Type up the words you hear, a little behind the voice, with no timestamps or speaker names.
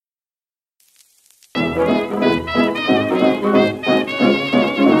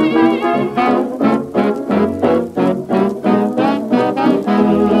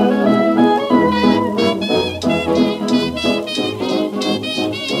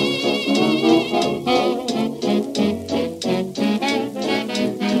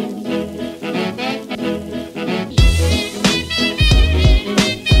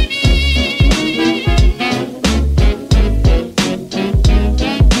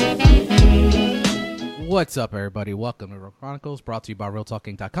What's up, everybody? Welcome to Real Chronicles, brought to you by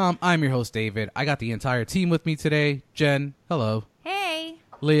RealTalking.com. I'm your host, David. I got the entire team with me today. Jen, hello. Hey.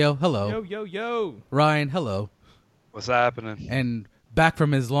 Leo, hello. Yo, yo, yo. Ryan, hello. What's happening? And back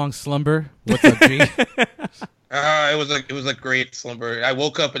from his long slumber, what's up, G? It was a great slumber. I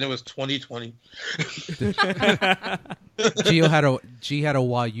woke up and it was 2020. G had a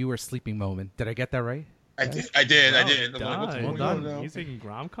while you were sleeping moment. Did I get that right? I did. Well I'm like, what's done. going on now? He's taking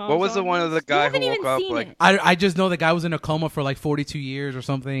rom-coms. What was the one of the guy who woke up like? I just know the guy was in a coma for like 42 years or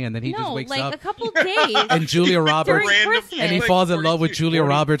something, and then he just wakes up. a couple days. And Julia Roberts, During Christmas. and he falls in love with Julia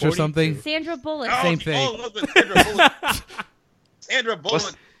Roberts or something. Sandra Bullock. Same thing. Oh, look, Sandra Bullock. Sandra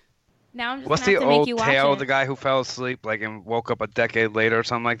Bullock. Now I'm just What's gonna the have to make old you watch tale it. of the guy who fell asleep like and woke up a decade later or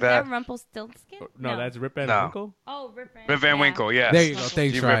something like Is that that? Rumpelstiltskin? No, that's Rip Van No. Winkle. Oh, Rip Van. Rip Van Winkle, yes. There you go.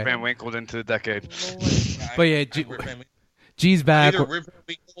 Thanks, He Ryan. Rip Van Winkled into the decade. But yeah, G's back. Either Rip Van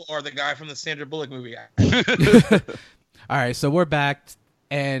Winkle or the guy from the Sandra Bullock movie. All right, so we're back,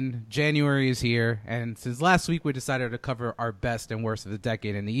 and January is here. And since last week we decided to cover our best and worst of the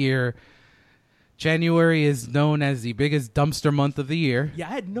decade in the year, January is known as the biggest dumpster month of the year. Yeah,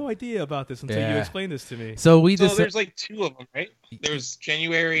 I had no idea about this until you explained this to me. So there's like two of them, right? There's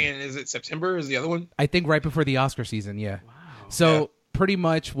January and is it September? Is the other one? I think right before the Oscar season, yeah. Wow. So pretty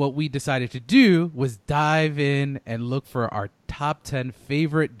much what we decided to do was dive in and look for our top 10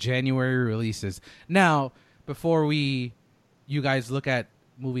 favorite January releases. Now, before you guys look at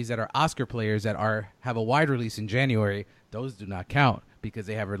movies that are Oscar players that have a wide release in January, those do not count because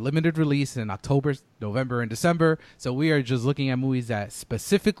they have a limited release in October, November, and December. So we are just looking at movies that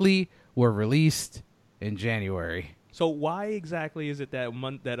specifically were released in January. So why exactly is it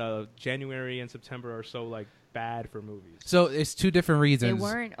that January and September are so like bad for movies? So it's two different reasons. They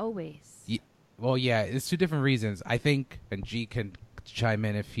weren't always. Well, yeah, it's two different reasons. I think, and G can chime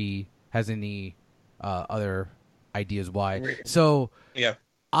in if he has any other ideas why. So, yeah,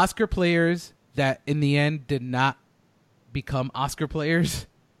 Oscar players that in the end did not become Oscar players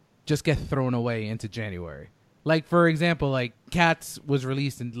just get thrown away into January. Like, for example, like Cats was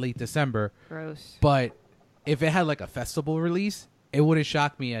released in late December. Gross. But if it had like a festival release, it wouldn't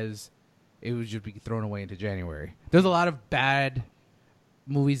shock me as it would just be thrown away into January. There's a lot of bad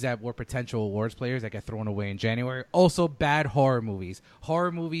movies that were potential awards players that get thrown away in January. Also, bad horror movies.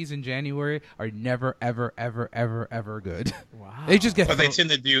 Horror movies in January are never, ever, ever, ever, ever good. Wow. They just get. But they tend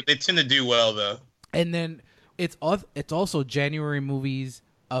to do well though. And then it's also January movies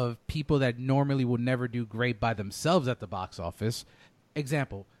of people that normally would never do great by themselves at the box office.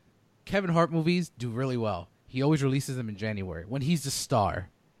 Example: Kevin Hart movies do really well. He always releases them in January when he's the star.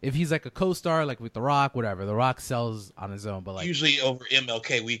 If he's like a co-star, like with The Rock, whatever, The Rock sells on his own. But like usually over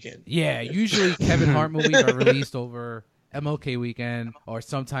MLK weekend. Yeah, usually Kevin Hart movies are released over MLK weekend or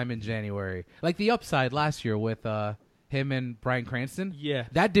sometime in January. Like The Upside last year with him and Bryan Cranston. Yeah,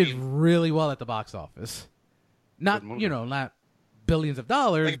 that did really well at the box office. Not not billions of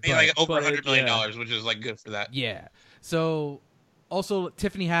dollars, like over $100 million, which is like good for that. Yeah. So also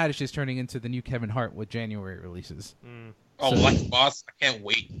Tiffany Haddish is turning into the new Kevin Hart with January releases. Oh, like Boss, I can't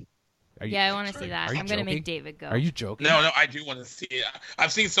wait. Yeah, I want to see that. I'm going to make David go. Are you joking? No, I do want to see it.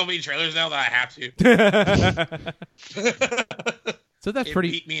 I've seen so many trailers now that I have to. So that's it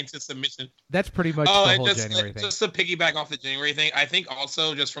beat me into submission. That's pretty much the whole January thing. Just to piggyback off the January thing, I think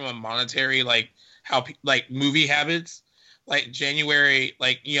also just from a monetary, like how like movie habits, like January,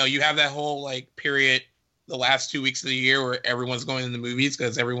 like you have that whole like period, the last 2 weeks of the year where everyone's going to the movies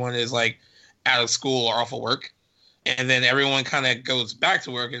because everyone is like out of school or off of work. And then everyone kind of goes back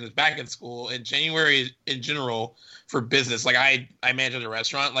to work and is back in school. And January, in general, for business, like I manage a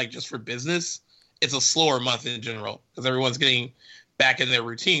restaurant, like just for business, it's a slower month in general because everyone's getting back in their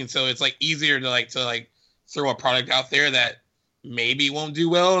routine. So it's like easier to throw a product out there that maybe won't do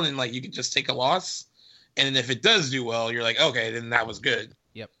well, and like you can just take a loss. And then if it does do well, you're like, okay, then that was good.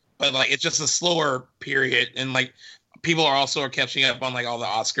 Yep. But like it's just a slower period, and like people are catching up on like all the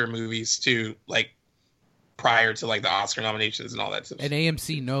Oscar movies too, like prior to like the Oscar nominations and all that stuff. And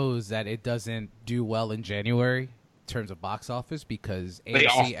AMC knows that it doesn't do well in January in terms of box office because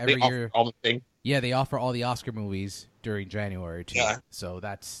AMC every year they offer all the Oscar movies during January too. Yeah. So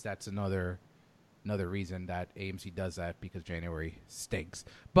that's another another reason that AMC does that, because January stinks.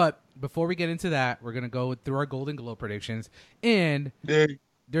 But before we get into that, we're going to go through our Golden Globe predictions. And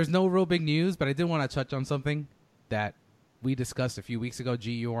there's no real big news, but I did want to touch on something that we discussed a few weeks ago.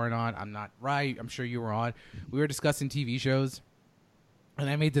 G, you weren't on. I'm not right. I'm sure you were on. We were discussing TV shows. And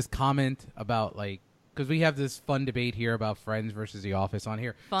I made this comment about, like, because we have this fun debate here about Friends versus The Office on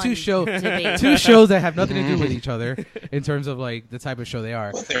here. Two shows that have nothing to do with each other in terms of, like, the type of show they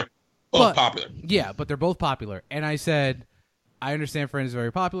are. But they're both popular. Yeah, but they're both popular. And I said, I understand Friends is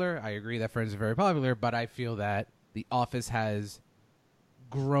very popular. I agree that Friends is very popular, but I feel that The Office has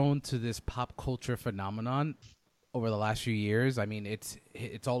grown to this pop culture phenomenon over the last few years. I mean,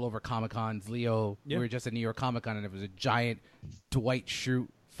 it's all over Comic-Cons. Leo, we were just at New York Comic-Con, and it was a giant Dwight Schrute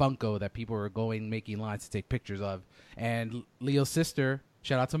Funko that people were making lines to take pictures of. And Leo's sister,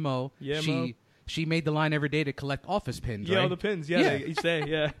 shout out to Mo, she made the line every day to collect Office pins. Yeah, right? all the pins. Yeah, each day.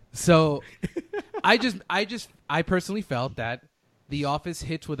 Yeah. So, I personally felt that The Office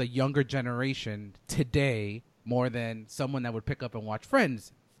hits with a younger generation today more than someone that would pick up and watch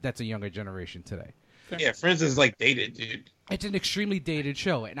Friends. That's a younger generation today. Yeah, Friends is like dated, dude. It's an extremely dated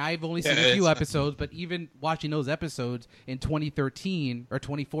show, and I've only seen a few episodes, but even watching those episodes in 2013 or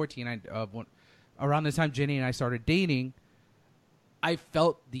 2014, around the time Jenny and I started dating, I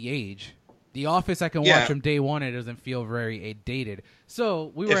felt the age. The Office, I can watch from day one, and it doesn't feel very dated.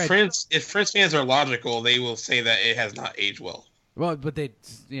 So we were. If Friends fans are logical, they will say that it has not aged well. Well, but I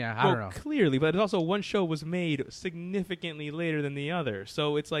don't know. Clearly, but also one show was made significantly later than the other,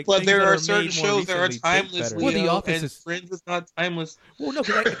 so it's like. But there are certain shows that are timeless. Well, The Office and Friends is not timeless. Well, no,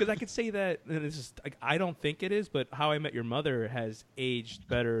 because I could say that, and it's just like, I don't think it is, but How I Met Your Mother has aged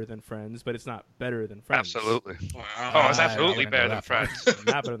better than Friends, but it's not better than Friends. Absolutely. Wow. Oh, it's absolutely better than Friends.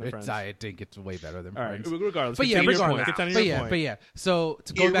 Not better than Friends. I think it's way better than Friends. All right, regardless. But yeah. So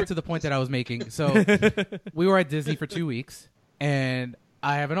to go back to the point that I was making, so we were at Disney for 2 weeks, and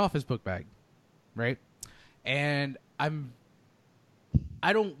I have an Office book bag, right? And when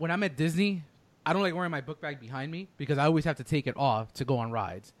I'm at Disney, I don't like wearing my book bag behind me because I always have to take it off to go on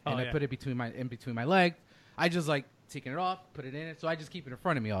rides, and I put it in between my legs. I just like taking it off, put it in it, so I just keep it in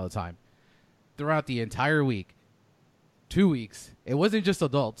front of me all the time. Throughout the entire week, 2 weeks, it wasn't just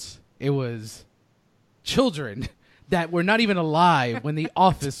adults; it was children that were not even alive when The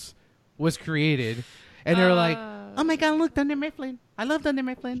Office was created, and they were like, "Oh my God, look, Dunder Mifflin! I love Dunder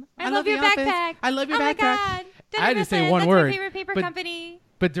Mifflin! I love your backpack! I love your backpack!" Oh my God, Dunder I didn't say Mifflin, one that's word. my favorite paper company.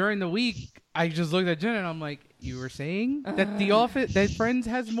 But during the week, I just looked at Jen and I'm like, "You were saying that The Office, that Friends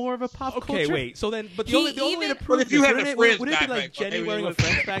has more of a pop culture?" Okay, wait. So then, but the only way to prove if you have a Friends would it be like backpack, Jenny wearing a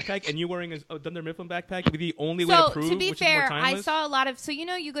Friends backpack and you wearing a Dunder Mifflin backpack? Would be the only way to prove to be which fair, is more I timeless? saw a lot of. So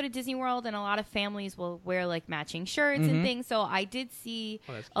you go to Disney World and a lot of families will wear like matching shirts and things. So I did see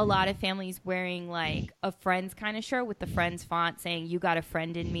a lot of families wearing like a Friends kind of shirt with the Friends font saying "You got a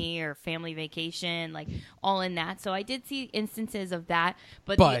friend in me" or "Family Vacation," like all in that. So I did see instances of that,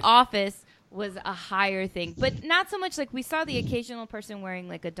 but The Office was a higher thing, but not so much. Like we saw the occasional person wearing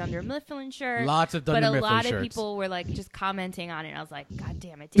like a Dunder Mifflin shirt, lots of Dunder but a Mifflin lot shirts. of people were like just commenting on it. And I was like, God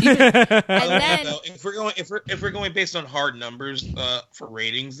damn it! And then if we're going based on hard numbers for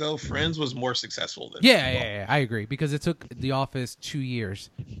ratings, though, Friends was more successful than Yeah, I agree because it took The Office 2 years.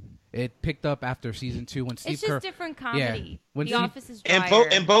 It picked up after season 2 when Steve it's just different comedy. When The Steve- Office is drier.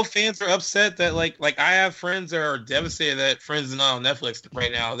 And both fans are upset that like I have friends that are devastated that Friends is not on Netflix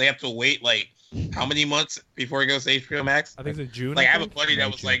right now. They have to wait like how many months before it goes to HBO Max? I think it's in June. Like I have a buddy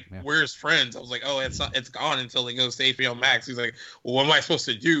that was June, like, "Where's Friends?" I was like, "Oh, it's gone until it goes to HBO Max." He's like, "Well, what am I supposed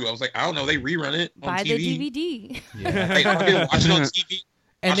to do?" I was like, "I don't know. They rerun it on Buy TV. the DVD. Like, I'm gonna watch it on TV.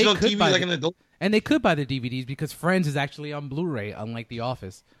 And Watch they it on could TV buy like the- an adult." And they could buy the DVDs because Friends is actually on Blu-ray, unlike The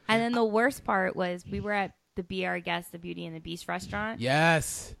Office. And then the worst part was we were at the Be Our Guest, the Beauty and the Beast restaurant.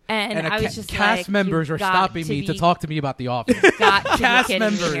 Yes. And I was just cast like, members "You've are got stopping me to talk to me about The Office. Got to Cast be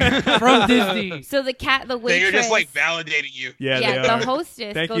kidding me members here. from Disney. So the waitress. They're just like validating you. Yeah, they the are.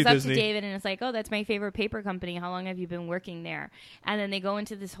 hostess Thank goes you, up Disney. to David and it's like, "Oh, that's my favorite paper company. How long have you been working there?" And then they go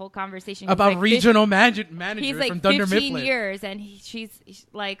into this whole conversation He's About like, regional manager He's like from Dunder 15 Mifflin. years, and she's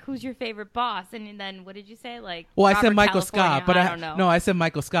like, "Who's your favorite boss?" And then what did you say? Like, Well, I said Robert Michael California, Scott, but I don't know. No, I said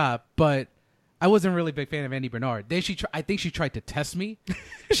Michael Scott, but I wasn't really a big fan of Andy Bernard. Then I think she tried to test me.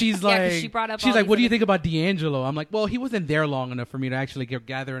 She's Yeah, 'cause like, she brought up she's all like, these "What do you other- think about D'Angelo?" I'm like, "Well, he wasn't there long enough for me to actually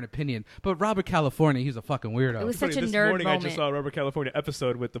gather an opinion." But Robert California, he's a fucking weirdo. It was Funny, such a this nerd morning moment. I just saw a Robert California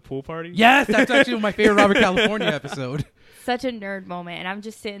episode with the pool party. Yes, that's actually my favorite Robert California episode. Such a nerd moment, and I'm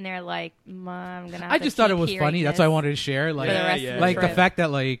just sitting there like, "I'm gonna." Have I to just thought it keep was hearing funny. That's this why I wanted to share. Like, for the rest yeah, of like the the trip. fact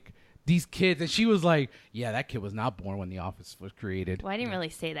that like these kids, and she was like, "Yeah, that kid was not born when The Office was created." Well, I didn't really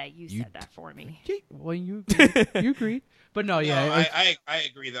say that. You said that for me. Well, you agreed. You agreed. But no, yeah, No, I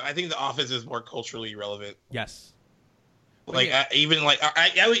agree though. I think The Office is more culturally relevant. Yes. Like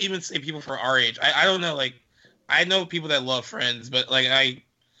I would even say people for our age. I don't know. Like I know people that love Friends, but like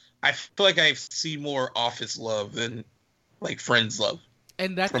I feel like I see more Office love than like Friends love.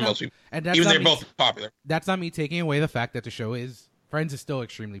 and that's from not, most people. and that's Even not they're me, both popular. That's not me taking away the fact that the show is Friends is still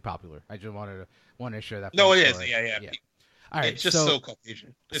extremely popular. I just wanted to share that. No, it story. is. Yeah. All right, It's just so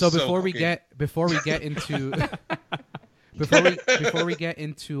Caucasian. It's so so before we get into before we get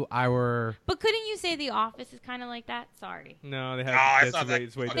into our But couldn't you say The Office is kind of like that? Sorry. No, they No, have. it's not that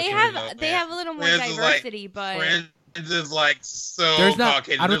It's way fucking They different. have man. they have a little more Friends is like- diversity, but Friends is like so there's not.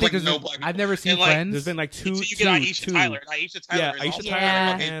 Caucasian. I don't think like there's. no black. I've never seen And, like, Friends. There's been like two. So you get Aisha two. Tyler. Aisha Tyler. Yeah, is Aisha also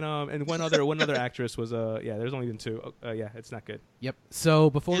Yeah. Tyler and one other actress was yeah. There's only been two. Yeah, it's not good. Yep. So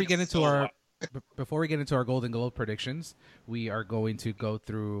before we It's get into so our before we get into our Golden Globe predictions, we are going to go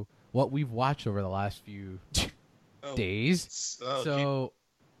through what we've watched over the last few Oh, days. So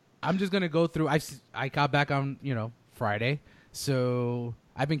I'm just gonna go through. I got back on Friday, so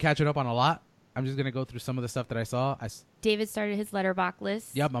I've been catching up on a lot. I'm just gonna go through some of the stuff that I saw. David started his letterbox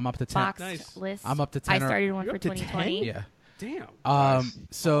list. Yep, I'm up to 10. Box Nice. list. I'm up to 10. I started one You're for up to 2020. Yeah. Damn.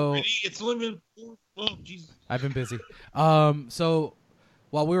 So it's only been. Oh, Jesus. I've been busy. So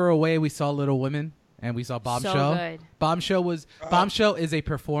while we were away, we saw Little Women and we saw Bombshell. So good. Bombshell is a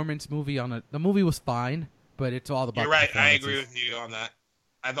performance movie the movie was fine, but it's all about You're right. I performances. agree with you on that.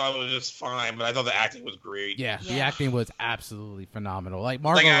 I thought it was just fine, but I thought the acting was great. Yeah, the Yeah. acting was absolutely phenomenal. Like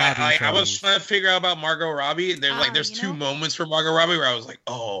Margot Like Robbie. I was Charlize. trying to figure out about Margot Robbie. There's you two know? moments for Margot Robbie where I was like,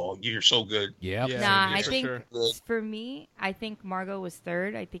 "Oh, you're so good." Yep. Yeah, Nah, yeah, I for think sure. for me, I think Margot was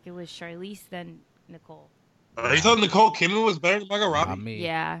third. I think it was Charlize, then Nicole. You thought Nicole Kidman was better than Margot I Robbie? mean,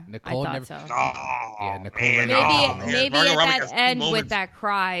 Yeah, Nicole I never. thought so. Oh, Yeah, Nicole man, Kidman. Maybe oh, man. maybe Margot at Robbie that has two end with moments. that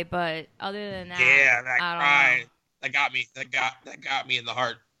cry, but other than that, Yeah, that I don't cry. know. That got me. That got me in the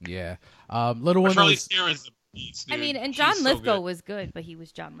heart. Yeah. Little Women. Charlize Was, Theron's a beast, dude. I mean, and She's John so Lithgow good. was good, but he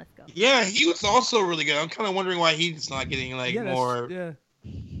was John Lithgow. Yeah, he was also really good. I'm kind of wondering why he's not getting like Yeah, more yeah.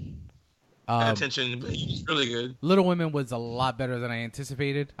 attention, but he's really good. Little Women was a lot better than I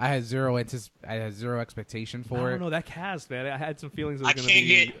anticipated. I had zero expectation I for don't it. know that cast, man. I had some feelings. It I was can't gonna be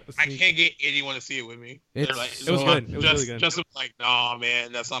get a sneak- anyone to see it with me. It's- They're like, it was good. It was really good. Justin was like, "Nah,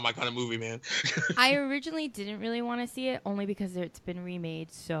 man, that's not my kind of movie, man." I originally didn't really want to see it, only because it's been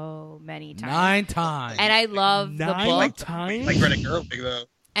remade so many times. 9 times. And I love the 9 book. times. like Greta Gerwig, though.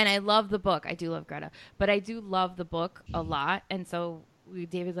 And I love the book. I do love Greta, but I do love the book a lot. And so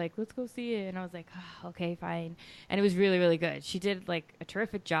David's like, let's go see it. And I was like, oh, okay, fine. And it was really, really good. She did like a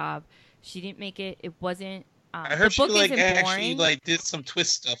terrific job. She didn't make it. It wasn't. I heard the she book like isn't actually boring. like did some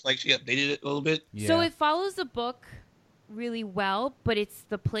twist stuff. Like she updated it a little bit. Yeah. So it follows the book really well, but it's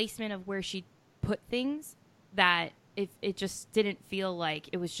the placement of where she put things that it just didn't feel like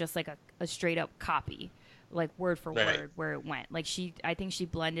it was just like a straight up copy, like word for Right. word where it went. Like I think she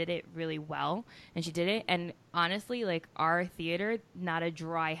blended it really well, and she did it. And honestly, like our theater, not a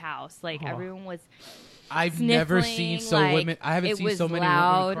dry house. Like everyone was. I've never seen sniffling, I haven't it seen was so many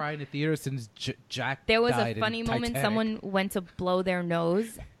loud. women cry in the theater since Jack. There was died a funny in moment. Titanic. Someone went to blow their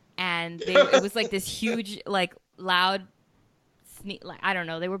nose, and it was like this huge, like loud. Like, I don't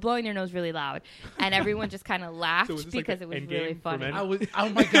know. They were blowing their nose really loud, and everyone just kind of laughed So was this like because the it was Endgame really for funny. men? I was. Oh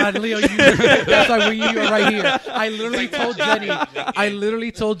my God, Leo! That's why you are right here. I literally told Jenny. I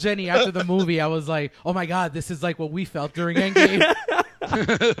literally told Jenny after the movie. I was like, "Oh my God, this is like what we felt during Endgame."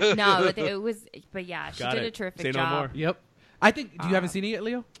 No, but it was. But yeah, she Got did it. a terrific Say no job. more. Yep. I think. You haven't seen it yet,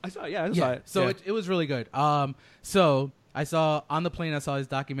 Leo? I saw. Yeah, I saw it. So Yeah. it was really good. So I saw on the plane. I saw his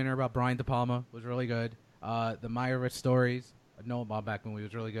documentary about Brian De Palma. Was really good. The Meyerowitz stories. Noah Baumbach movie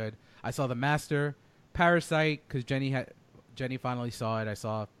was really good. I saw The Master, Parasite because Jenny finally saw it. I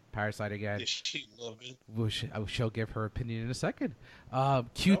saw Parasite again. Did she love it? I shall give her opinion in a second.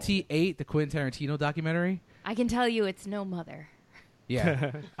 QT8, the Quentin Tarantino documentary. I can tell you, it's no mother.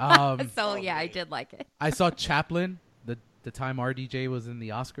 Yeah. So yeah, I did like it. I saw Chaplin, the time RDJ was in the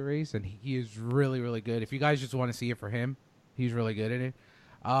Oscar race, and he is really, really good. If you guys just want to see it for him, he's really good in it.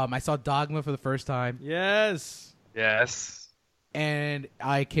 I saw Dogma for the first time, Yes. Yes. and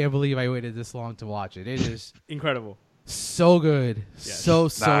I can't believe I waited this long to watch it. It is Incredible. so good. Yes. So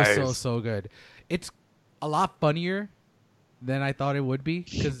Nice. good. It's a lot funnier than I thought it would be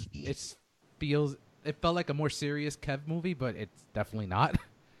because it felt like a more serious Kev movie, but it's definitely not.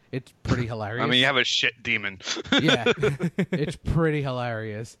 It's pretty hilarious. I mean, you have a shit demon. Yeah, it's pretty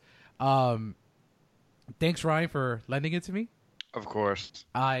hilarious. Thanks, Ryan, for lending it to me. Of course.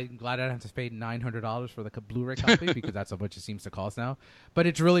 I'm glad I don't have to pay $900 for the Blu-ray copy because that's how much it seems to cost now. But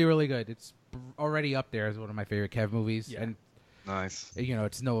it's really, really good. It's already up there as one of my favorite Kev movies. Yeah. And Nice.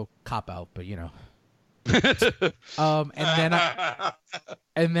 it's no cop out, but and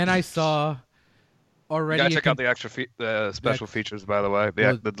then I saw already. You gotta check out the extra special features, by the way.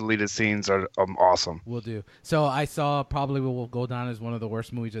 The deleted scenes are awesome. Will do. So I saw probably what will go down as one of the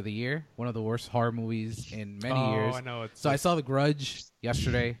worst movies of the year, one of the worst horror movies in many years. I know. I saw The Grudge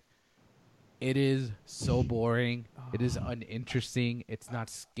yesterday. It is so boring. It is uninteresting. It's not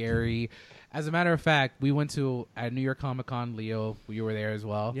scary. As a matter of fact, we went to at New York Comic Con. Leo, you were there as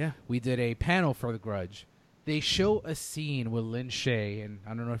well. Yeah. We did a panel for The Grudge. They show a scene with Lin Shaye, and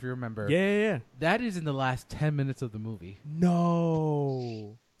I don't know if you remember. Yeah. That is in the last 10 minutes of the movie.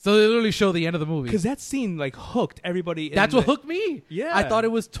 No. So they literally show the end of the movie. Because that scene hooked everybody. That's what hooked me. Yeah. I thought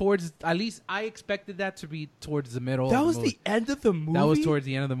it was towards, at least I expected that to be towards the middle. That of was the movie. the end of the movie? That was towards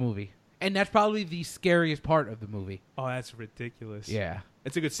the end of the movie. And that's probably the scariest part of the movie. Oh, that's ridiculous. Yeah.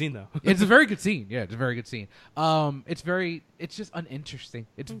 It's a good scene, though. It's a very good scene. Yeah, it's a very good scene. It's just uninteresting.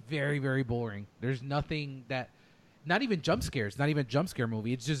 It's very, very boring. There's nothing that, not even jump scares, not even a jump scare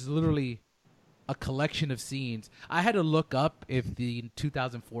movie. It's just literally a collection of scenes. I had to look up if the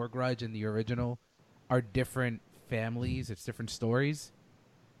 2004 Grudge and the original are different families. It's different stories.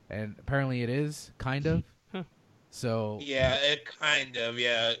 And apparently it is, kind of. So yeah, it kind of,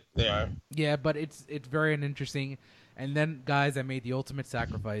 yeah, they are. Yeah, but it's very uninteresting. And then, guys, I made the ultimate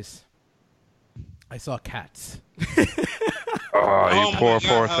sacrifice. I saw Cats. Oh, you poor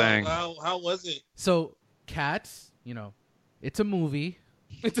thing. How was it? So Cats, it's a movie.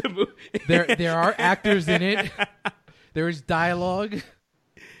 It's a movie. There are actors in it. There is dialogue.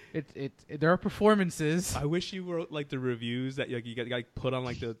 There are performances. I wish you wrote the reviews that you got put on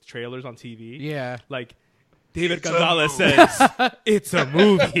the trailers on TV. Yeah. David Gonzalez says, it's a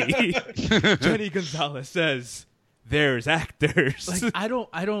movie. Jenny Gonzalez says, there's actors. I'm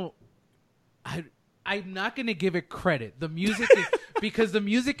not going to give it credit. The music is, because the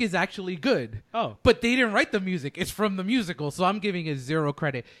music is actually good. Oh. But they didn't write the music. It's from the musical, so I'm giving it 0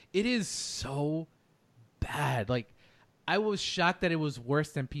 credit. It is so bad. I was shocked that it was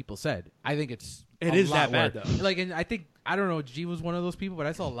worse than people said. I think it is lot that bad, worse. though. And I think, I don't know, G was one of those people, but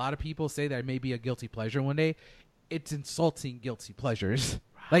I saw a lot of people say that it may be a guilty pleasure one day. It's insulting guilty pleasures.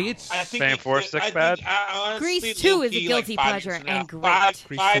 I think Fan Force 6 bad? Grease 2 is a guilty pleasure and great.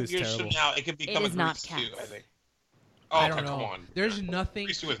 5 years from now, it could become It is a not Grease 2, Cats. I think. I Oh, don't know. come on. There's nothing.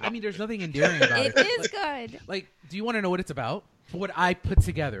 Grease 2 is not. There's nothing endearing about it. It is good. Do you want to know what it's about? What I put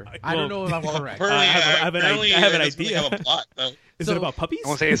together. I don't know if I'm correct. Apparently, I have an apparently idea. it doesn't really have a plot, though. Is So- it about puppies? I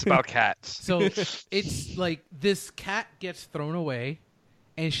won't say it's about cats. So it's this cat gets thrown away,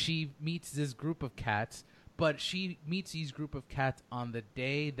 and she meets this group of cats. But she meets these group of cats on the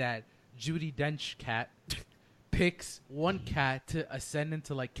day that Judi Dench cat picks one cat to ascend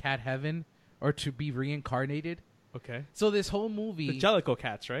into cat heaven or to be reincarnated. Okay. So this whole movie, The Jellicle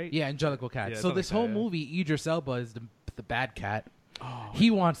cats, right? yeah, Angelical cat. Yeah, So something this like whole that, yeah. movie, Idris Elba is the bad cat. Oh,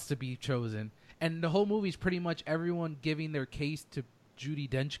 He wants to be chosen, and the whole movie is pretty much everyone giving their case to Judi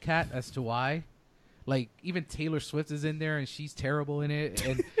Dench cat as to why. Even Taylor Swift is in there, and she's terrible in it.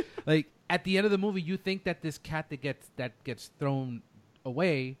 And at the end of the movie, you think that this cat that gets thrown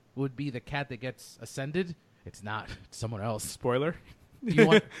away would be the cat that gets ascended. It's not. It's someone else. spoiler. You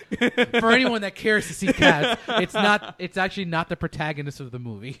want, for anyone that cares to see cats, it's not. It's actually not the protagonist of the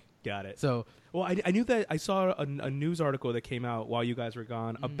movie. Got it. So Well, I knew that I saw a news article that came out while you guys were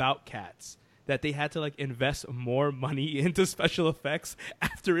gone about cats. That they had to invest more money into special effects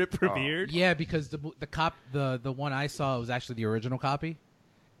after it premiered. yeah, because the one I saw was actually the original copy,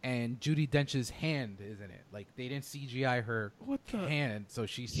 and Judi Dench's hand is in it. They didn't CGI her hand, so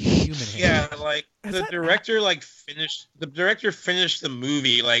she's a human hand. Yeah, the director finished the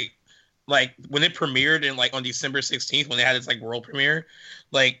movie when it premiered in on December 16th when they had its world premiere.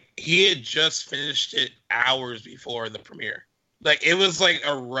 He had just finished it hours before the premiere. It was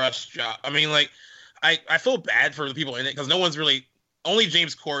a rush job. I mean, I feel bad for the people in it because no one's really, only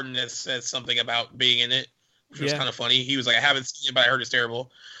James Corden has said something about being in it, which was kind of funny. He was I haven't seen it, but I heard it's terrible.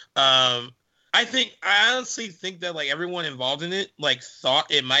 I honestly think that everyone involved in it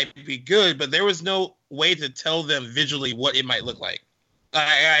thought it might be good, but there was no way to tell them visually what it might look like.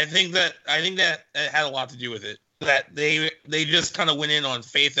 I think that it had a lot to do with it. That they just kind of went in on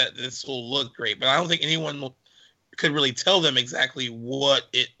faith that this will look great, but I don't think anyone could really tell them exactly what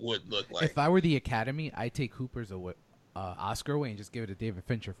it would look like. If I were the Academy, I'd take Hooper's Oscar Wayne, just give it to David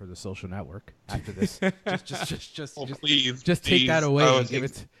Fincher for The Social Network. After this, please, just take that away and give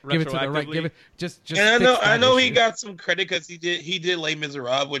it to the right. Give it just. And I know he got some credit because he did Les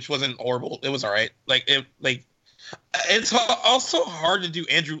Miserables, which wasn't horrible. It was all right. It's also hard to do.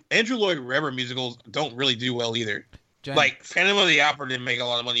 Andrew Lloyd Webber musicals don't really do well either. Jen. Like Phantom of the Opera didn't make a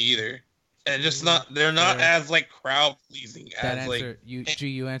lot of money either, and they're not as like crowd pleasing that as answer, like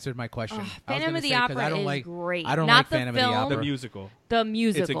you answered my question. Phantom of the Opera is great. I don't not like the Phantom film, of the Opera. The musical. The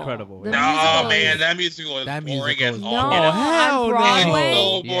musical. It's incredible. No, man, that musical is boring as all. On Broadway.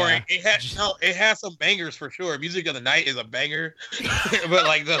 So boring. Yeah. It has some bangers for sure. Music of the Night is a banger, but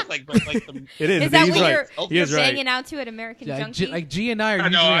it is. Is that what you're banging out to at American Junkie? Like G and I are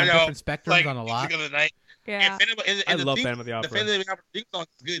usually on different spectrums on a lot. Music of the Night. Yeah. I love Phantom of the Opera. The Phantom of the Opera theme song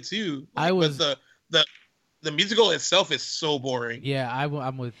is good too. But the musical itself is so boring. Yeah,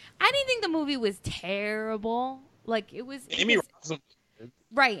 I'm with. I didn't think the movie was terrible. Like it was. Emmy Rossum.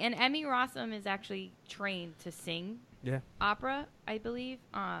 Right, and Emmy Rossum is actually trained to sing opera, I believe.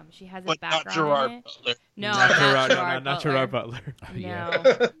 She has a background not Gerard in it. Butler. No, not Gerard Butler. No.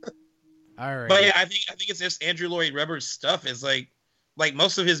 All right. But yeah, I think it's just Andrew Lloyd Webber's stuff is like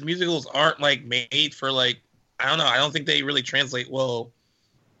most of his musicals aren't like made for like, I don't know. I don't think they really translate well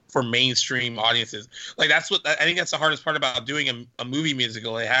for mainstream audiences. Like I think that's the hardest part about doing a movie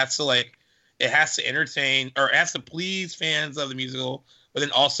musical. It has to entertain, or it has to please fans of the musical, but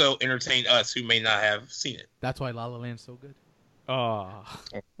then also entertain us who may not have seen it. That's why La La Land's so good. Oh,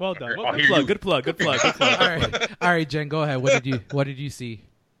 well done. Good plug. All right, Jen, go ahead. What did you see?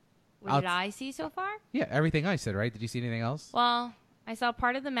 What did I see so far? Yeah, everything I said, right? Did you see anything else? Well, I saw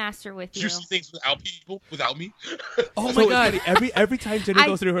part of The Master with you. Did you see things without me? Oh my god! Every time Jenny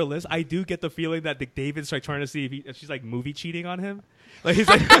goes through her list, I do get the feeling that David's like trying to see if she's like movie cheating on him. Like he's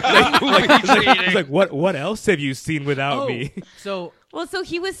like, he's like, what else have you seen without me? So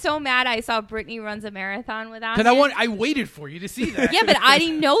he was so mad. I saw Britney runs a marathon without him. I waited for you to see that. Yeah, but I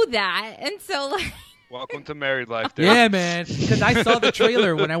didn't know that, and so like. Welcome to married life, dude. Yeah, man. Because I saw the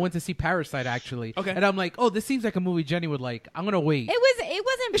trailer when I went to see Parasite, actually. Okay. And I'm like, oh, this seems like a movie Jenny would like. I'm gonna wait. It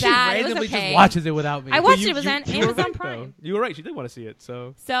wasn't She bad. It was randomly okay. just watches it without me. I watched it. It was on you were Amazon right, Prime. though. You were right. She did want to see it.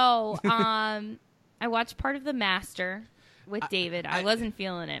 So I watched part of The Master with David. I wasn't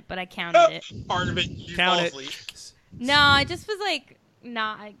feeling it, but I counted it. Part of it. You Count fall it. asleep. No, I just was like,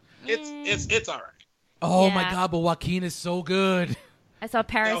 It's all right. Oh my Yeah. god, but Joaquin is so good. I saw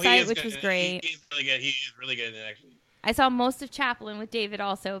Parasite, which was great. He's really good. He's really good in it, actually. I saw most of Chaplin with David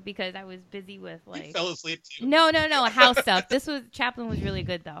also because I was busy with He like. fell asleep too. No, house stuff. Chaplin was really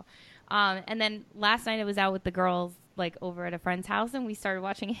good though. And then last night I was out with the girls like over at a friend's house and we started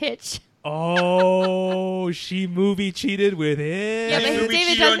watching Hitch. Oh, she movie cheated with him. Yeah, but David David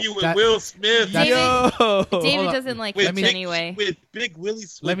cheated on doesn't- you with Will Smith. David Hold on. doesn't like With Hitch Big- anyway. With Big Willie.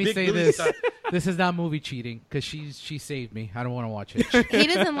 Let me Big say Willie this: style. this is not movie cheating because she saved me. I don't want to watch it. He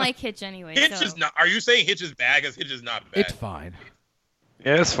doesn't like Hitch anyway. Hitch so. is not. Are you saying Hitch is bad? Because Hitch is not bad. It's fine.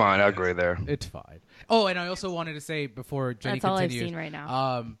 Yeah, it's fine. I agree there. It's fine. Oh, and I also wanted to say before Jenny That's all I've continues. seen right now.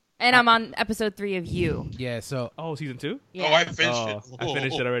 Um, And I'm on episode 3 of You. yeah. So Oh, season 2? Yeah. Oh, I finished Oh, it. I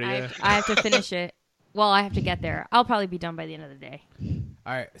finished it already. Yeah. I have to finish it. Well, I have to get there. I'll probably be done by the end of the day.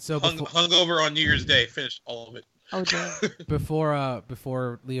 all right. So Hungover on New Year's Day. Finished all of it. Oh, damn.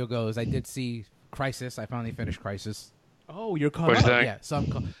 before Leo goes, I did see Crisis. I finally finished Crisis. Oh, you're caught What'd up. you think?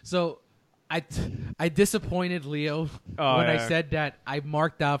 Yeah. So I disappointed Leo Oh, when I yeah. said that I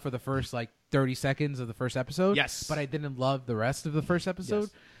marked out for the first like 30 seconds of the first episode. Yes. But I didn't love the rest of the first episode. Yes.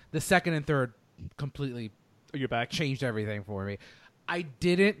 The second and third completely Oh, you're back. changed everything for me. I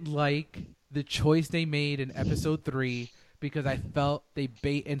didn't like the choice they made in episode 3 because I felt they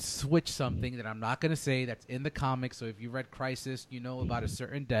bait and switch something that I'm not going to say that's in the comics. So if you read Crisis, you know about a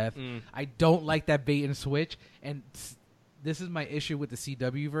certain death. I don't like that bait and switch. And this is my issue with the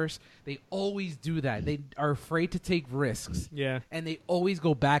CW verse. They always do that. They are afraid to take risks. Yeah. And they always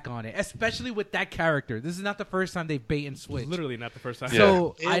go back on it, especially with that character. This is not the first time they bait and switch. Literally not the first time.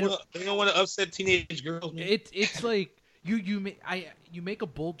 So They don't want to upset teenage girls. Man. it's like you make a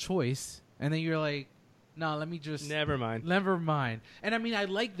bold choice and then you're like, no, let me just Never mind. never mind. And I mean, I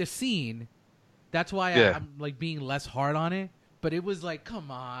like the scene. That's why Yeah. I'm like being less hard on it. But it was like, come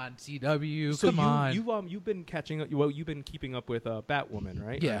on, CW, So come on. you've been catching up. Well, you've been keeping up with Batwoman,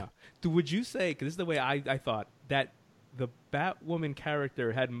 right? Yeah. Would you say? Because this is the way I thought that the Batwoman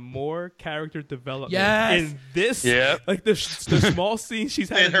character had more character development Yes. in this, Yep. like the small scenes she's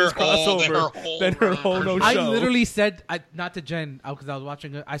had Than in this her whole- crossover, than her whole no show. I literally said, not to Jen, because I was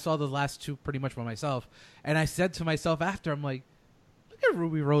watching it. I saw the last two pretty much by myself. And I said to myself after, I'm like, look at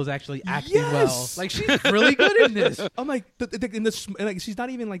Ruby Rose actually acting well. Yes! Like she's really good in this. I'm like, like she's not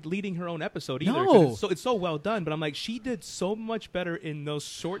even like leading her own episode either. No. It's so well done. But I'm like, she did so much better in those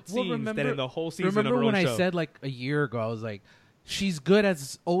short scenes than in the whole season remember of her when own show. I said like a year ago, I was like, she's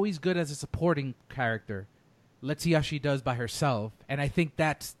always good as a supporting character. Let's see how she does by herself. And I think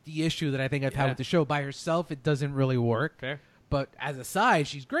that's the issue that I think I've had with the show. By herself, it doesn't really work. Fair. But as a side,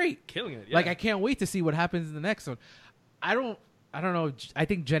 she's great. Killing it. Yeah. Like, I can't wait to see what happens in the next one. I don't know. I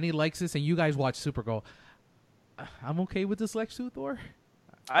think Jenny likes this, and you guys watch Supergirl. I'm okay with this Lex Luthor.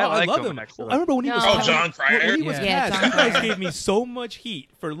 I love him. I remember when he was John Cryer. When he was Yeah, cast, John you guys Cryer. gave me so much heat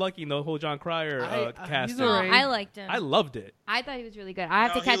for liking the whole John Cryer cast. he's No, alright. I liked him. I loved it. I thought he was really good. I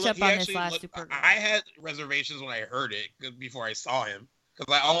have to No, catch he up on this actually last looked- Supergirl. I had reservations when I heard it before I saw him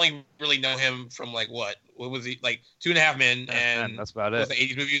because I only really know him from like what was he like 2.5 Men and that's about was it. the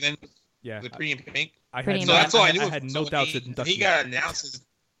 80s movie then Yeah, the Pretty in Pink. I Pretty had, much. no, So that's all I knew. I had no doubts that when he got announced as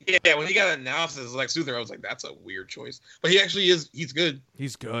when he got announced as Lex Luthor, I was like, that's a weird choice. But he actually is. He's good.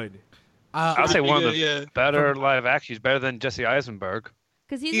 he's good. I'll say one of the Yeah. better live action. He's better than Jesse Eisenberg.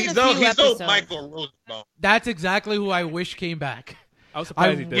 Because he's He's in no a few episodes. Michael Rosenbaum. That's exactly who I wish came back. I was I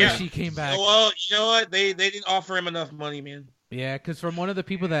surprised he did. wish Yeah. he came back. Well, you know what? They didn't offer him enough money, man. Yeah, because from one of the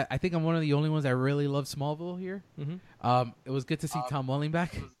people that I think I'm one of the only ones that really love Smallville here. Mhm. It was good to see Tom Welling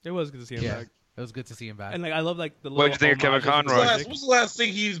back. It was good to see him back. It was good to see him back. And like, I love like the. What'd you think of Kevin homages. Conroy? What was the last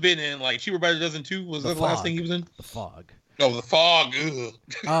thing he's been in? Like Cheaper by the Dozen 2? Was that the last Fog. thing he was in? The Fog. Oh, The Fog.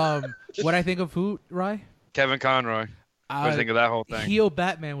 Ugh. What I think of who, Rye? Kevin Conroy. What do you think of that whole thing? Heel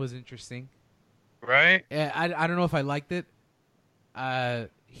Batman was interesting. Right? Yeah, I don't know if I liked it.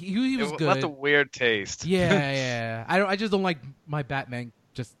 He was It good. left a weird taste. Yeah. I just don't like my Batman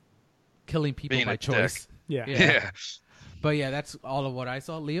just killing people Being by a choice. Yeah. Yeah. But yeah, that's all of what I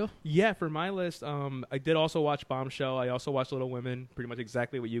saw. Leo? Yeah, for my list, I did also watch Bombshell. I also watched Little Women. Pretty much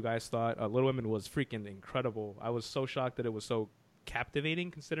exactly what you guys thought. Little Women was freaking incredible. I was so shocked that it was so captivating,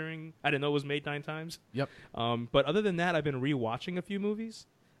 considering I didn't know it was made 9 times. Yep. But other than that, I've been rewatching a few movies.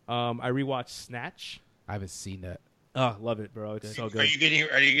 I rewatched Snatch. I haven't seen that. Oh, love it, bro. It's so Are good. you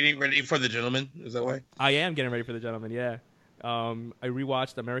getting ready for The Gentleman? Is that why? I am getting ready for The Gentleman. Yeah. I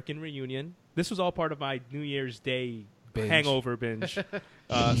rewatched American Reunion. This was all part of my New Year's Day Binge. hangover binge.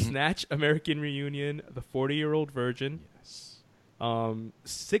 Snatch, American Reunion, The 40-Year-Old Virgin, Yes.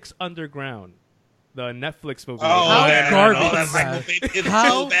 6 Underground, the Netflix movie. Oh, How man. garbage Oh, is that's Michael that? Bay. It's How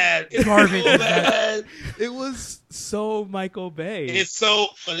so bad. It's garbage so is that? bad. It was so Michael Bay. It's so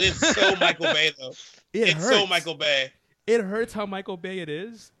Michael Bay though. It It's so hurts. Michael Bay. It hurts how Michael Bay it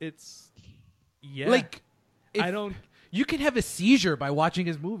is. It's Like, if- I don't. you can have a seizure by watching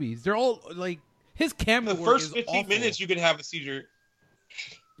his movies. They're all like his camera The work first is 15 awful. minutes, you could have a seizure.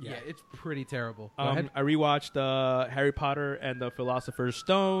 Yeah, it's pretty terrible. Go ahead. I rewatched Harry Potter and the Philosopher's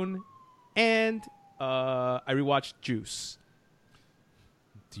Stone, and I rewatched Juice.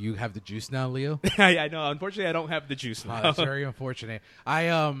 Do you have the juice now, Leo? I know. Unfortunately, I don't have the juice Oh, now. that's very unfortunate. I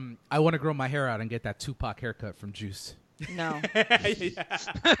want to grow my hair out and get that Tupac haircut from Juice. No,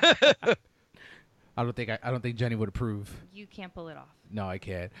 I don't think Jenny would approve. you can't pull it off. No, I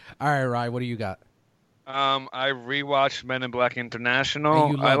can't. All right, Rye, what do you got? I rewatched Men in Black And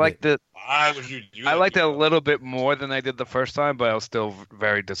International. you I love liked it. Why would you do I that? liked it a little bit more than I did the first time, but I was still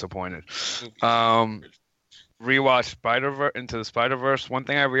very disappointed. Rewatched Into the Spider-Verse. One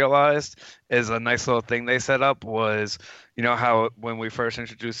thing I realized is a nice little thing they set up was, you know how when we first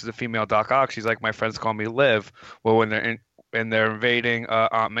introduced the female Doc Ock, she's like, my friends call me Liv. Well, when they're invading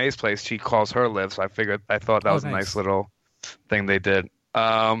Aunt May's place, she calls her Liv. So I thought that was a nice little thing they did.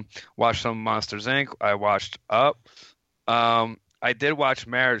 Watched some Monsters Inc. I watched Up. I did watch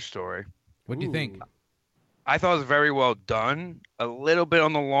Marriage Story. What do you think? I thought it was very well done. A little bit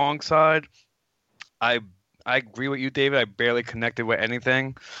on the long side. I agree with you, David. I barely connected with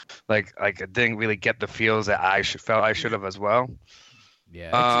anything. Like I didn't really get the feels that I felt I should have as well.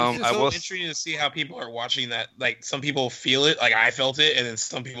 Yeah. It's just so interesting to see how people are watching that. Like some people feel it, like I felt it, and then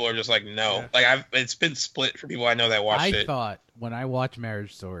some people are just like, no. Yeah. Like it's been split for people I know that watched I it. thought when I watched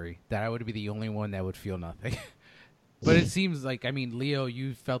Marriage Story that I would be the only one that would feel nothing. But it seems like, I mean, Leo,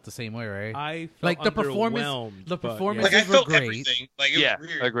 you felt the same way, right? I felt Like, the performance- underwhelmed, the but performance- Like I These were felt great. everything. Like it Yeah, was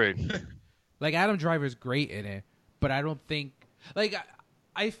weird. agreed. Like Adam Driver's great in it, but I don't think like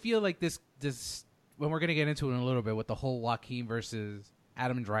I feel like this when we're gonna get into it in a little bit with the whole Joaquin versus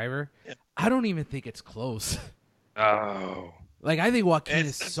Adam Driver, I don't even think it's close. Oh. Like I think Joaquin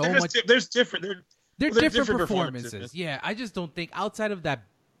is It's- so there's much. di- There's different. They're they're different different performances. performances. Yeah, I just don't think outside of that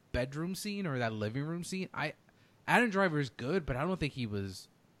bedroom scene or that living room scene, Adam Driver is good, but I don't think he was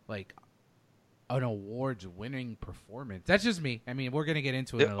like an awards-winning performance. That's just me. I mean, we're gonna get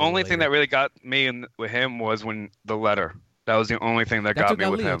into it. The only thing that really got me with him was when the letter. That was the only thing that got me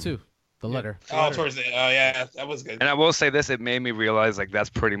with Leo him. Too. The letter. Oh, towards the yeah, that was good. And I will say this: it made me realize like that's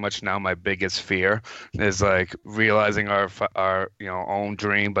pretty much now my biggest fear is like realizing our own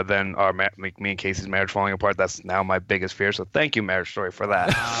dream, but then me and Casey's marriage falling apart. That's now my biggest fear. So thank you, Marriage Story, for that.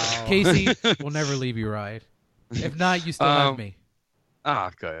 Wow. Casey will never leave you, right? If not, you still have me.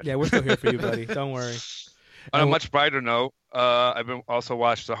 Good. Yeah, we're still here for you, buddy. Don't worry. On a much brighter note, I've been also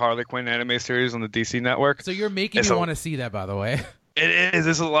watched the Harley Quinn anime series on the DC Network. So you're making me want to see that, by the way. It is.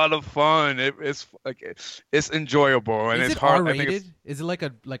 It's a lot of fun. It's enjoyable, and Is it's it hard. R-rated? Is it like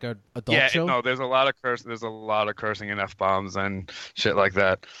a adult show? No. There's a lot of There's a lot of cursing and f-bombs and shit like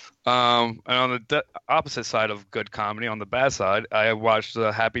that. And on the opposite side of good comedy, on the bad side, I watched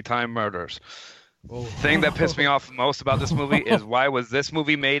Happy Time Murders. Oh. Thing that pissed me off most about this movie is why was this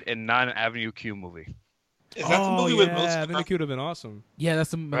movie made and not an Avenue Q movie? Is that the movie with most? Avenue Q would have been awesome. Yeah,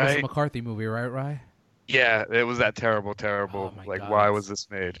 that's the Melissa Right? McCarthy movie, right? Right. Yeah, it was that terrible. Oh my Like, God. why was this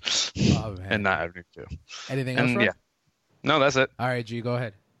made Oh, man. and not Avenue Q? Anything else? And Rob? yeah, no, that's it. All right, G, go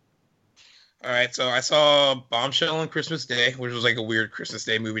ahead. All right, so I saw Bombshell on Christmas Day, which was like a weird Christmas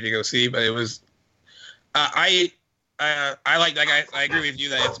Day movie to go see, but it was. I like that guy. I agree with you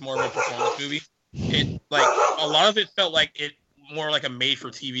that it's more of a performance movie. It like a lot of it felt like it more like a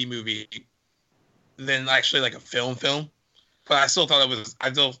made-for-TV movie than actually like a film. But I still thought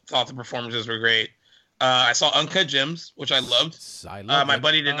the performances were great. I saw Uncut Gems, which I loved. My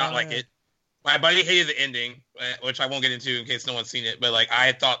buddy did not like it. My buddy hated the ending, which I won't get into in case no one's seen it. But like,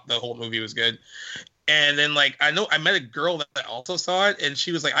 I thought the whole movie was good. And then like, I met a girl that also saw it, and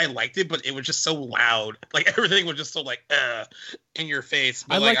she was like, I liked it, but it was just so loud. Like everything was just so like in your face.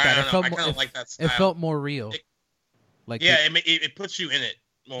 But I like that. I don't know. I kind of like that style. It felt more real. It puts you in it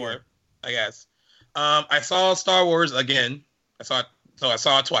more, I guess. I saw Star Wars again. I saw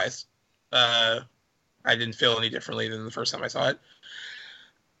it twice. I didn't feel any differently than the first time I saw it.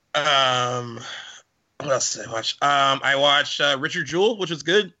 What else did I watch? I watched Richard Jewell, which was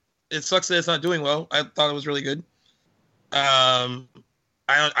good. It sucks that it's not doing well. I thought it was really good. I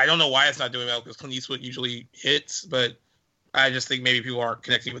don't know why it's not doing well because Clint Eastwood usually hits, but I just think maybe people aren't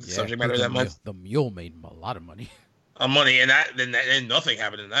connecting with the subject matter that much. The Mule made a lot of money. And nothing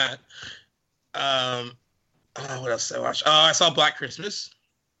happened in that. What else did I watch? I saw Black Christmas,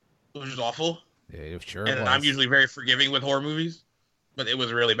 which was awful. Yeah, sure. And I'm usually very forgiving with horror movies, but it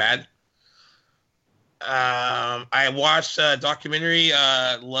was really bad. I watched a documentary,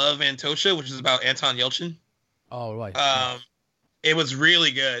 Love Antosha, which is about Anton Yelchin. Oh, right. It was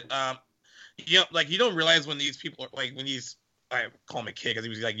really good. You don't realize when these people are like, I call him a kid because he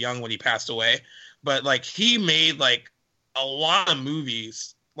was like young when he passed away, but like he made like a lot of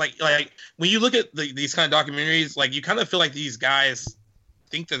movies. Like when you look at these kind of documentaries, like you kind of feel like these guys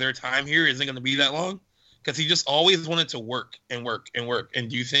think that their time here isn't going to be that long because he just always wanted to work and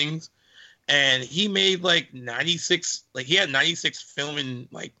do things. And he made like 96, like he had 96 film and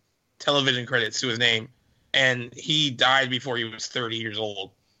like television credits to his name, and he died before he was 30 years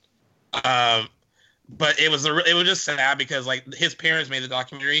old. But it was just sad because like his parents made the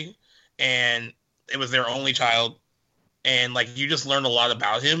documentary, and it was their only child, and like you just learned a lot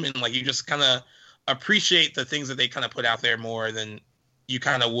about him, and like you just kind of appreciate the things that they kind of put out there more than you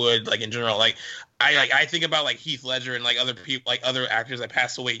kind of would like in general. Like I think about like Heath Ledger and like other people, like other actors that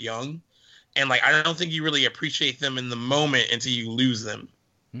passed away young. And like, I don't think you really appreciate them in the moment until you lose them.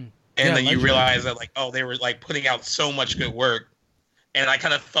 And then you realize that like, oh, they were like putting out so much good work. And I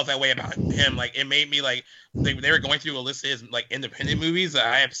kind of felt that way about him. Like it made me like, they were going through a list of his like independent movies that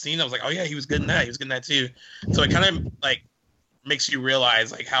I have seen. I was like, oh yeah, he was good in that. He was good in that too. So it kind of like makes you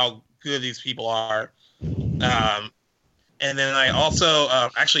realize like how good these people are. And then I also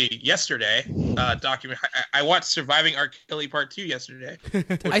actually yesterday I watched Surviving R. Kelly Part 2 yesterday, which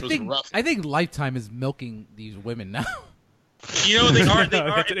was rough. I think Lifetime is milking these women now. You know they are.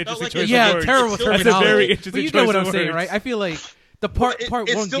 That's an interesting choice of Yeah, words. terrible terminology. That's a very interesting but you know what choice I'm of saying, words. right? I feel like the part one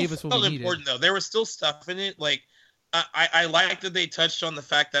still gave us what we needed. important though. There was still stuff in it. Like I like that they touched on the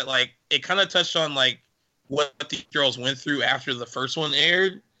fact that like it kind of touched on like what these girls went through after the first one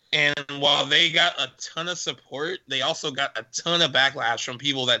aired. And while they got a ton of support, they also got a ton of backlash from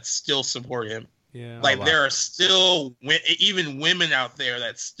people that still support him. Yeah. Like there are still even women out there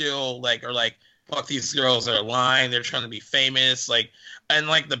that still like are like, fuck these girls, they're lying, they're trying to be famous. Like, and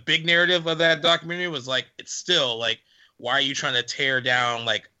like the big narrative of that documentary was like, it's still like, why are you trying to tear down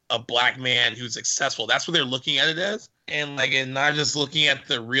like a black man who's successful? That's what they're looking at it as, and like, and not just looking at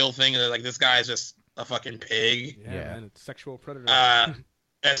the real thing. Like this guy is just a fucking pig. Yeah. Man, it's sexual predator.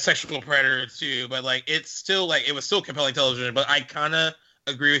 a sexual predator too, but like it's still like it was still compelling television. But I kind of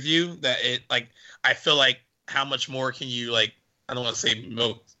agree with you that it like I feel like how much more can you like I don't want to say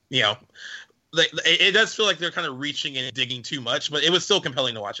milk, you know, like it does feel like they're kind of reaching and digging too much, but it was still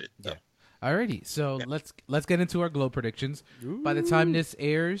compelling to watch it. So. Yeah. Alrighty, so Yeah. let's get into our Globe predictions. Ooh. By the time this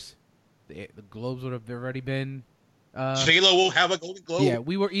airs, the Globes would have already been. J-Lo will have a Golden Globe. Yeah,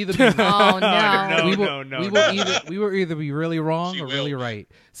 we were either. Oh no. we will either be really wrong She or will. really right.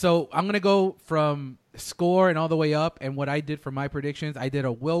 So I'm gonna go from score and all the way up. And what I did for my predictions, I did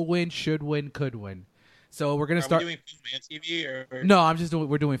a will win, should win, could win. So we're gonna Are start. we doing film and TV or No, I'm just doing.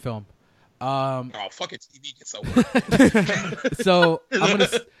 We're doing film. Oh fuck it, TV gets over. So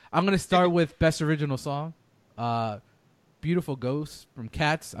I'm gonna start with best original song. Beautiful Ghost from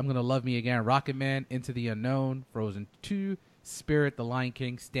Cats. I'm gonna Love Me Again. Rocket Man, Into the Unknown, Frozen 2, Spirit, The Lion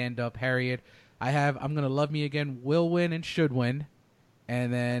King, Stand Up, Harriet. I'm gonna Love Me Again. Will win and should win,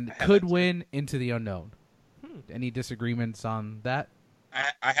 and then could win Into the Unknown. Any disagreements on that?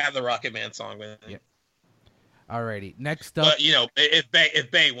 I have the Rocket Man song with it. Yeah. Alrighty. Next up. But you know,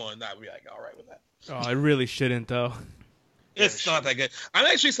 if Bay won, I'd be like, all right with that. Oh, I really shouldn't though. It's not that good. I'm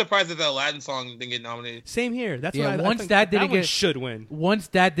actually surprised that the Aladdin song didn't get nominated. Same here. That's Yeah, what I once think that didn't one get- should win. Once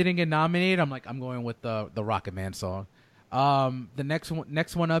that didn't get nominated, I'm going with the Rocket Man song. The next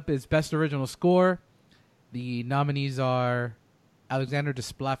one up is Best Original Score. The nominees are Alexander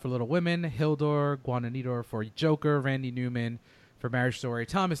Desplat for Little Women, Hildur Guadagnino for Joker, Randy Newman for Marriage Story,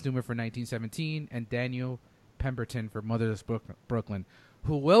 Thomas Newman for 1917, and Daniel Pemberton for Motherless Brooklyn.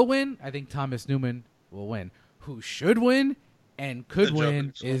 Who will win? I think Thomas Newman will win. Who should win and could The Joker.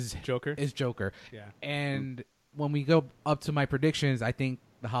 win is Joker. Joker. Yeah. And when we go up to my predictions, I think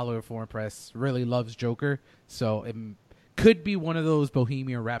the Hollywood Foreign Press really loves Joker, so it could be one of those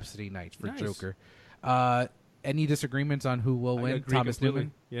Bohemian Rhapsody nights for Nice. Joker. Any disagreements on who will I win? agree Thomas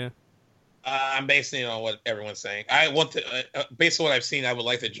completely. Newman. Yeah. I'm basing it on what everyone's saying. I want to, based on what I've seen, I would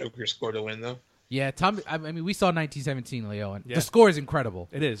like the Joker score to win though. Yeah, I mean, we saw 1917, Leo, and Yeah. the score is incredible.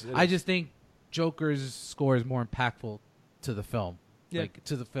 It is. I just think Joker's score is more impactful to the film, Yeah. like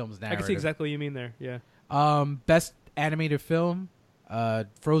to the film's I narrative. can see exactly what you mean there. Yeah. Best animated film: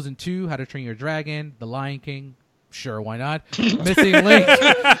 Frozen 2, How to Train Your Dragon, The Lion King. Sure, why not? Missing Link.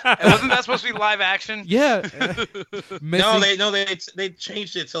 And wasn't that supposed to be live action? Yeah. Missing, No, they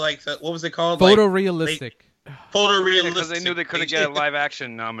changed it to like what was it called? photorealistic. Photorealistic. Because they knew they couldn't get a live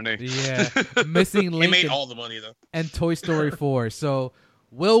action nominee. Yeah. Missing They Link made and, all the money though. and Toy Story 4. So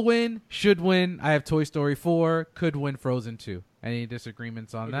will win, should win. I have Toy Story 4, could win Frozen 2. Any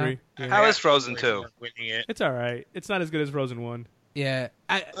disagreements on Agree. that? Yeah. How is Frozen 2? Winning it. It's all right. It's not as good as Frozen 1. Yeah.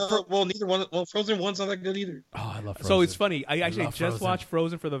 Well, neither one. Well, Frozen 1's not that good either. Oh, I love Frozen. So it's funny. I actually love just Frozen. watched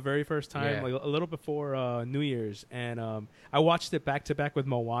Frozen for the very first time, Yeah. like a little before New Year's, and I watched it back to back with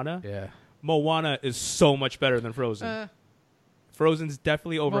Moana. Yeah. Moana is so much better than Frozen. Frozen's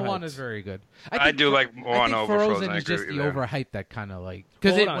definitely overhyped. Moana's very good. I do like Moana over Frozen. I is agree just with the you there. overhype that kind of like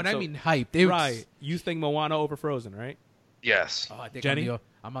because Hold on, when I so- mean hype, it was, Right. You think Moana over Frozen, right? Yes. Oh, I think Jenny?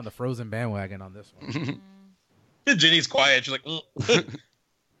 I'm on the Frozen bandwagon on this one. Jenny's quiet. She's like, I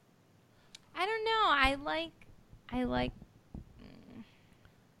don't know. I like.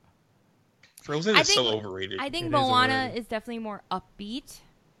 Frozen I is so think- overrated. I think It is Moana overrated. is definitely more upbeat.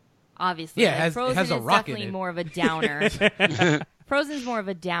 Obviously, Yeah, it Like, has- it Frozen has a is rock in definitely it. more of a downer. Frozen's more of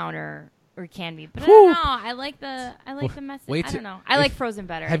a downer, or can be. But I Whew. don't know. I like the message. wait I till- don't know. I like Frozen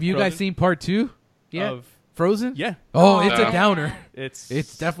better. Have you guys Frozen? seen part 2? Yeah. Of, Frozen? yeah. Oh, Oh, it's yeah. a downer. It's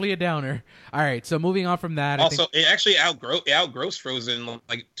Definitely a downer. All right, so moving on from that. Also, it actually outgrossed Frozen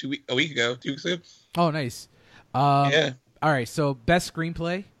like a week ago, 2 weeks ago. Oh, nice. Yeah. All right, so best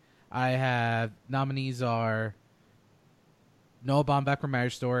screenplay. I have nominees are Noah Baumbach for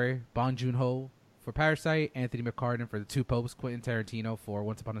Marriage Story, Bong Joon-ho for Parasite, Anthony McCartan for The Two Popes, Quentin Tarantino for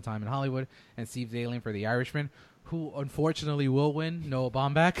Once Upon a Time in Hollywood, and Steve Zalian for The Irishman, who unfortunately will win, Noah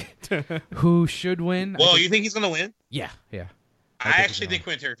Baumbach, who should win. Well, you think he's gonna win? Yeah. I think he's actually gonna think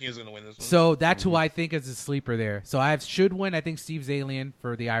Quentin Tarantino's gonna win this one. So that's who I think is a sleeper there. So I have should win. I think Steve Zalian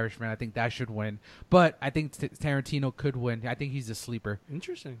for The Irishman. I think that should win. But I think Tarantino could win. I think he's a sleeper.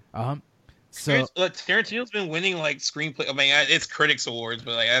 interesting. So Look, Tarantino's been winning like screenplay. I mean, it's critics awards,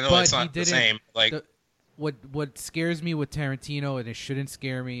 but like I know But it's he not the didn't- same. Like, the- what scares me with Tarantino, and it shouldn't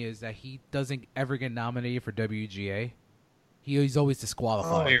scare me, is that he doesn't ever get nominated for WGA. He's always oh,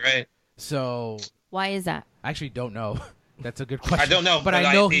 disqualified. you're right. So Why is that? I actually don't know. That's a good question. I don't know, but but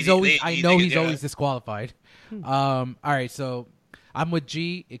I know they- he's they- always. they- I they know get- he's yeah. always disqualified. All right, so I'm with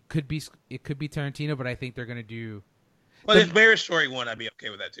G. It could be Tarantino, but I think they're gonna do. But if Marriage Story won, I'd be okay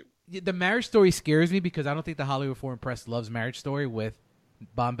with that too. The Marriage Story scares me because I don't think the Hollywood Foreign Press loves Marriage Story with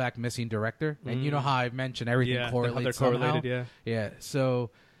Baumbach missing director, and you know how I mentioned everything Yeah, how correlates they're somehow. correlated. Yeah. So,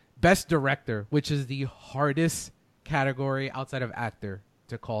 best director, which is the hardest category outside of actor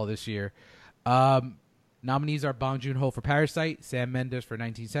to call this year. Nominees are Bong Joon-ho for Parasite, Sam Mendes for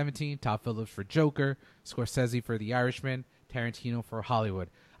 1917, Todd Phillips for Joker, Scorsese for The Irishman, Tarantino for Hollywood.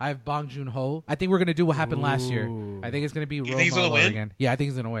 I have Bong Joon-ho. I think we're gonna do what happened last year. I think it's gonna be think he's gonna Roma win? again. Yeah, I think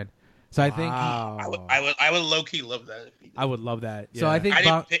he's gonna win. So I think. I would low key love that. If he did. I would love that. So I think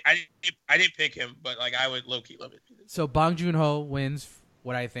I didn't pick him, but like I would low key love it. So Bong Joon-ho wins.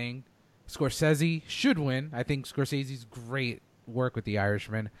 What I think, Scorsese should win. I think Scorsese's great work with The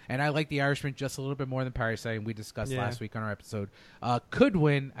Irishman, and I like The Irishman just a little bit more than Parasite, and we discussed last week on our episode. Could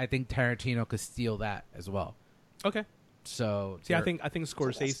win. I think Tarantino could steal that as well. Okay. So See, I think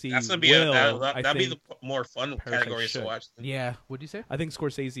Scorsese. That's gonna be will. that'd be the more fun Parasite categories to should. watch. Yeah. What'd you say? I think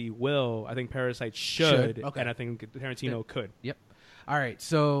Scorsese will. I think Parasite should. Okay. And I think Tarantino could. Yep. All right.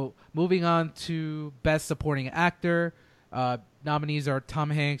 So moving on to Best Supporting Actor. Nominees are Tom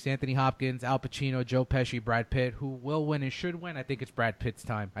Hanks, Anthony Hopkins, Al Pacino, Joe Pesci, Brad Pitt. Who will win and should win? I think it's Brad Pitt's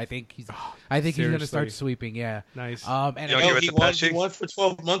time. I think he's going to start seriously? sweeping. Yeah. Nice. And Yo, No, give it he to won, Pesci. he won for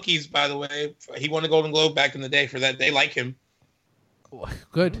 12 Monkeys, by the way. He won a Golden Globe back in the day for that. They like him.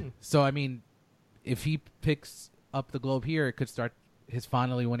 good. So I mean, if he picks up the Globe here, it could start his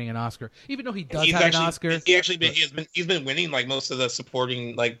finally winning an Oscar. Even though he does He's have actually, an Oscar. he's been winning like most of the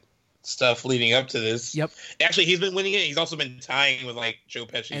supporting like stuff leading up to this. Yep. Actually, he's been winning it. He's also been tying with like Joe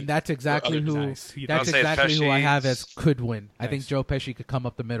Pesci. And that's exactly other who. Nice. That's I'll say exactly who I have as Pesci's- could win. I think Nice. Joe Pesci could come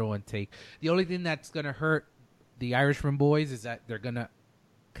up the middle and take. The only thing that's gonna hurt the Irishman boys is that they're gonna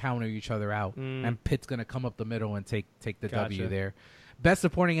counter each other out, and Pitt's gonna come up the middle and take the W Gotcha. there. Best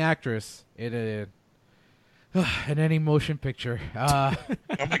Supporting Actress in any motion picture. Oh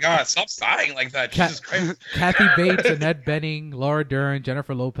my God! Stop sighing like that. Jesus Christ. Kathy Bates, Annette Bening, Laura Dern,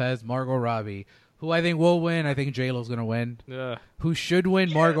 Jennifer Lopez, Margot Robbie. Who I think will win? I think J-Lo's gonna win. Ugh. Who should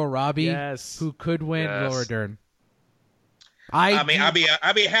win? Margot Robbie. Yes. Who could win? Yes. Laura Dern. I mean, I'd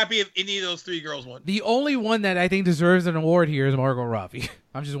be happy if any of those three girls won. The only one that I think deserves an award here is Margot Robbie.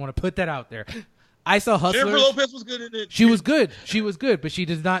 I just want to put that out there. I saw Hustlers. Jennifer Lopez was good in it. She was good. She was good, but she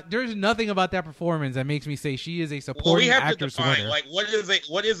does not. There's nothing about that performance that makes me say she is a Well, we supporting have to actress define winner. like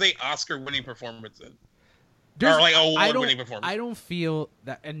what is a Oscar winning performance in? There's- or like I award don't- winning performance. I don't feel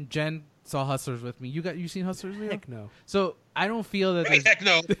that. And Jen saw Hustlers with me. You seen Hustlers, Leo? Heck no. So I don't feel that there's, Heck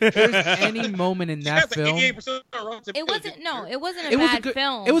no. there's any moment in that film. 88% on Rotten It wasn't. Tomatoes. No, it wasn't a It was a bad good-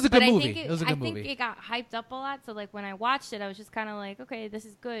 film. it was a good but movie. I think It was a good I think movie. it got hyped up a lot. So like when I watched it, I was just kind of like, okay, this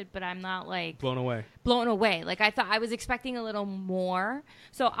is good, but I'm not like Blown away. blown away. Like I thought, I was expecting a little more.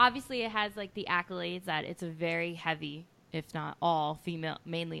 So obviously, it has like the accolades that it's a very heavy, if not all female,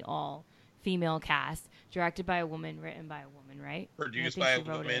 mainly all female cast, directed by a woman, written by a woman, right? Produced And I by a think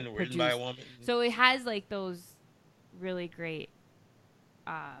she wrote woman, it. written by a woman. So it has like those really great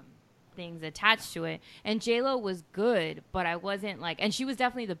things attached to it. And J-Lo was good, but I wasn't like, and she was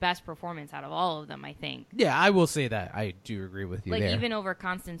definitely the best performance out of all of them, I think. Yeah, I will say that. I do agree with you Like there. even over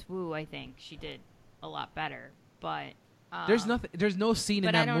Constance Wu, I think she did a lot better. But There's nothing. There's no scene in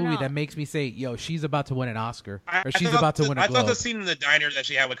but I that don't movie know. that makes me say, "Yo, she's about to win an Oscar," I or "She's thought about to win a I thought Globe." the scene in the diner that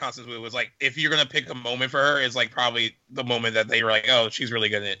she had with Constance Wu was like, if you're gonna pick a moment for her, is like probably the moment that they were like, oh, she's really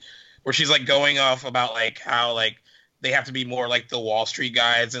good at it, where she's like going off about like how like they have to be more like the Wall Street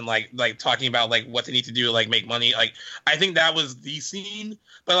guys and like talking about like what they need to do to like make money. Like I think that was the scene,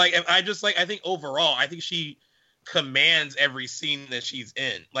 but like I just like I think overall I think she commands every scene that she's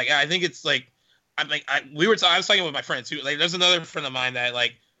in. Like I think it's like. I was talking with my friend too. Like, there's another friend of mine that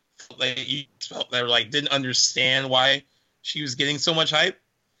you felt that like didn't understand why she was getting so much hype.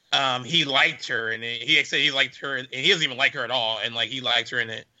 He liked her, and he said he liked her, and he doesn't even like her at all, and like he liked her in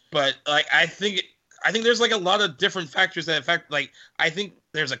it. But like, I think there's like a lot of different factors that affect. Like, I think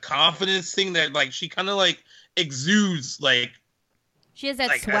there's a confidence thing that like she kind of like exudes like she has that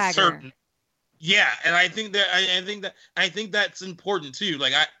like a swagger. certain. Yeah, and I think that's important too.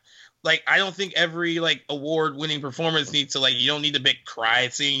 I don't think every like award-winning performance needs to like you don't need a big cry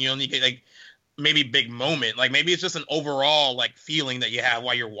scene. You don't need like maybe big moment. Like maybe it's just an overall like feeling that you have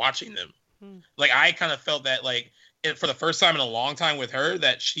while you're watching them. Like I kind of felt that like for the first time in a long time with her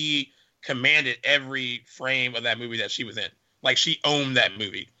that she commanded every frame of that movie that she was in. Like she owned that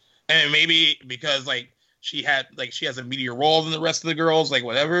movie, and maybe because like she has a meatier role than the rest of the girls, like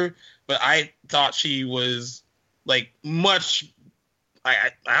whatever. But I thought she was like much.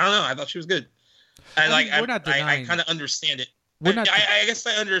 I don't know. I thought she was good. And I mean, we're not denying- I kind of understand it. We're not- I guess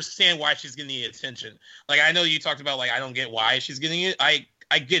I understand why she's getting the attention. Like I know you talked about like I don't get why she's getting it. I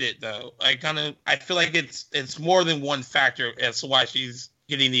I get it though. I feel like it's more than one factor as to why she's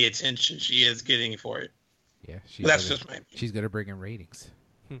getting the attention she is getting for it. Yeah, she's gonna bring in ratings.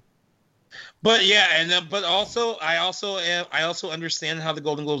 But yeah, and but also I also understand how the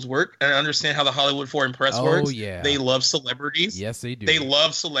Golden Globes work, and I understand how the Hollywood Foreign Press works. Yeah, they love celebrities. Yes, they do. They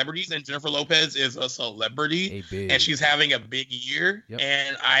love celebrities, and Jennifer Lopez is a celebrity, and she's having a big year. Yep.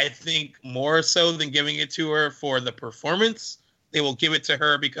 And I think more so than giving it to her for the performance, they will give it to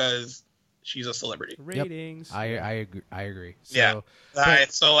her because she's a celebrity. Ratings. Yep. I agree. So, yeah.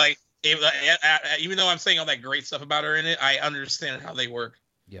 So like, even though I'm saying all that great stuff about her in it, I understand how they work.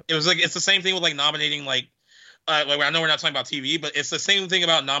 Yep. It was like it's the same thing with like nominating like I know we're not talking about TV, but it's the same thing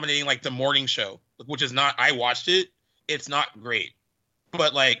about nominating like the morning show, which is not. I watched it. It's not great,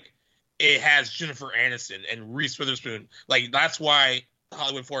 but like it has Jennifer Aniston and Reese Witherspoon. Like that's why the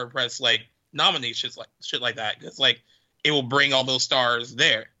Hollywood Foreign Press like nominates shit like that, because like it will bring all those stars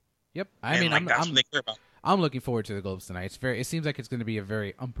there. Yep. That's what they care about. I'm looking forward to the Globes tonight. It seems like it's going to be a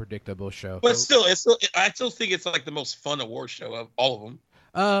very unpredictable show. But I still think it's like the most fun award show of all of them.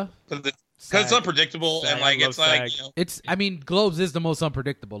 Because it's unpredictable and like it's like I mean, Globes is the most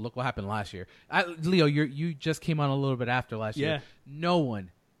unpredictable. Look what happened last year. Leo, you just came on a little bit after last year. No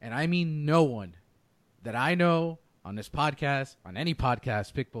one, and I mean no one, that I know on this podcast, on any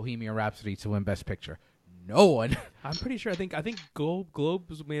podcast, picked Bohemian Rhapsody to win Best Picture. No one. I'm pretty sure. I think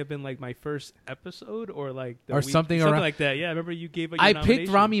Globes may have been like my first episode or like something like that. Yeah, I remember you gave. I picked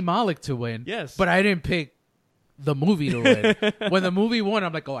Rami Malek to win. Yes, but I didn't pick the movie to win. When the movie won,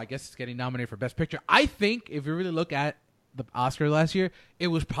 I'm like, I guess it's getting nominated for Best Picture. I think if you really look at the Oscar last year, it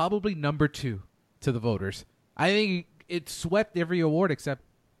was probably number 2 to the voters. I think it swept every award except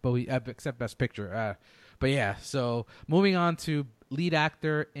Best Picture. But yeah, so moving on to lead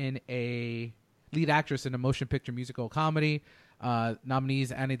actress in a motion picture musical comedy.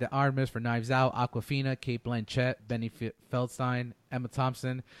 Nominees: Annie de Armas for Knives Out, Awkwafina, Cate Blanchett, Benny Feldstein, Emma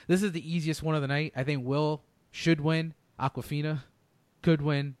Thompson. This is the easiest one of the night. I think Will should win. Awkwafina could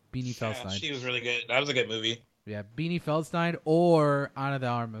win. Beanie Feldstein. She was really good. That was a good movie. Yeah, Beanie Feldstein or Ana de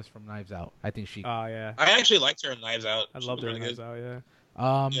Armas from Knives Out. I think she. Oh yeah. I actually liked her in Knives Out. I loved her in Knives Out.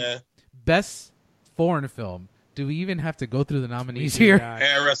 Yeah. Best foreign film. Do we even have to go through the nominees here?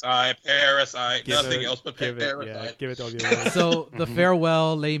 Parasite. Nothing else but Parasite. Yeah, give it to So, The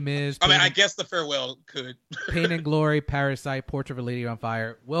Farewell, Les Mis. I guess The Farewell could. Pain and Glory, Parasite, Portrait of a Lady on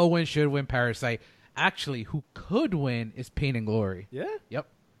Fire. Will win, should win, Parasite. Actually, who could win is Pain and Glory. Yeah? Yep.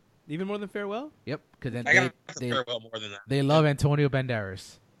 Even more than Farewell? Yep. Because I got Farewell more than that. They love Antonio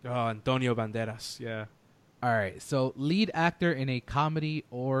Banderas. Oh, Antonio Banderas. Yeah. All right. So, lead actor in a comedy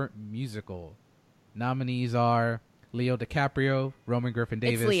or musical. Nominees are Leo DiCaprio, Roman Griffin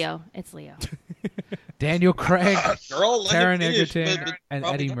Davis. It's Leo. Daniel Craig, Taron Egerton, and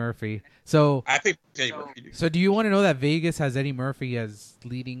Eddie Murphy. So I think Eddie Murphy. So do you want to know that Vegas has Eddie Murphy as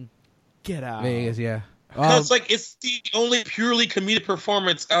leading? Get out. Vegas, yeah. Because it's the only purely comedic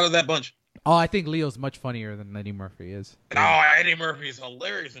performance out of that bunch. I think Leo's much funnier than Eddie Murphy is. Eddie Murphy is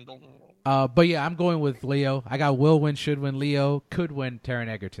hilarious. But yeah, I'm going with Leo. I got will win, should win. Leo could win. Taron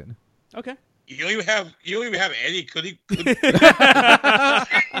Egerton. Okay. You don't even have Eddie. Could he?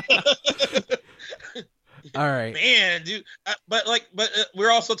 All right, man, dude. But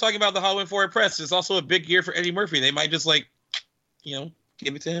we're also talking about the Hollywood Foreign Press. It's also a big year for Eddie Murphy. They might just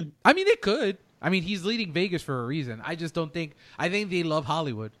give it to him. I mean, they could. I mean, he's leading Vegas for a reason. I just don't think. I think they love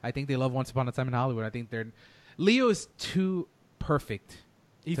Hollywood. I think they love Once Upon a Time in Hollywood. I think Leo is too perfect.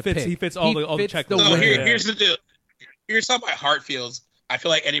 He fits all the checklists. So here's the deal. Here's how my heart feels. I feel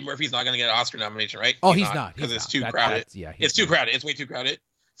like Eddie Murphy's not going to get an Oscar nomination, right? He's not. Because it's too crowded. It's too crowded. It's way too crowded.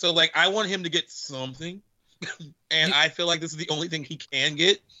 So, I want him to get something. And I feel like this is the only thing he can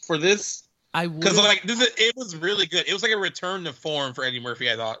get for this. Because, it was really good. It was like a return to form for Eddie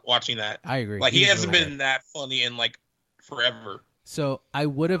Murphy, I thought, watching that. I agree. He hasn't been that funny in, forever. So, I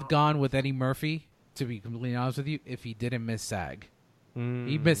would have gone with Eddie Murphy, to be completely honest with you, if he didn't miss SAG.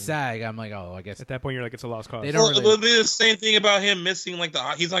 He missed SAG. I'm like, I guess at that point you're like, it's a lost cause. It'll be the same thing about him missing he's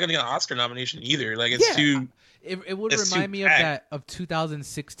not going to get an Oscar nomination either. It would remind me of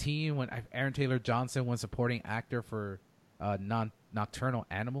 2016 when Aaron Taylor Johnson won supporting actor for Nocturnal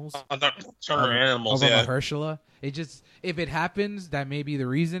Animals. Nocturnal Animals, over Mahershala. It just, if it happens, that may be the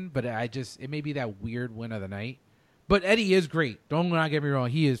reason. But it may be that weird win of the night. But Eddie is great. Don't not get me wrong.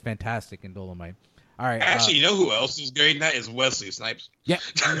 He is fantastic in Dolomite. All right. Actually, you know who else is great in that is Wesley Snipes. Yeah,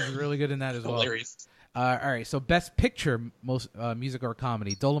 he's really good in that as well. Hilarious. All right, so Best Picture, most music or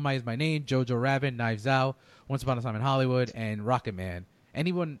comedy. Dolomite Is My Name, Jojo Rabbit, Knives Out, Once Upon a Time in Hollywood, and Rocket Man.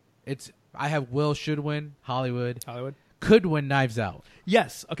 I have Will should win, Hollywood. could win Knives Out.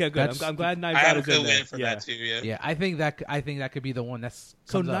 Yes. Okay. Good. That's- I'm glad I Knives Out have a is in good there. win for that too. Yeah. Yeah, I think that could be the one that's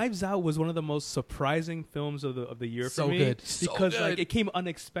So comes up. Knives Out was one of the most surprising films of the year So for me. good. So Because good. like it came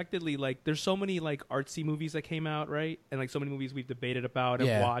unexpectedly. Like there's so many like artsy movies that came out, right? And like so many movies we've debated about and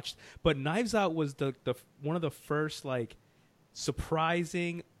Yeah. watched. But Knives Out was the one of the first like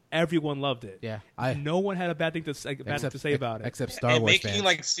surprising. Everyone loved it. Yeah, No one had a bad thing to say, about it. except Star And Wars making fans.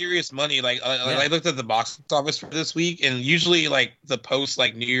 like serious money. Like Yeah. I looked at the box office for this week, and usually like the post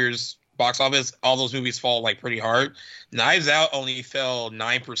like New Year's box office, all those movies fall like pretty hard. Knives Out only fell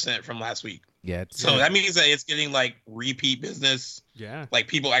 9% from last week, yeah, it's, so that means that it's getting like repeat business. Yeah. Like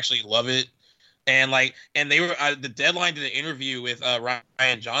people actually love it, and they were the Deadline did an interview with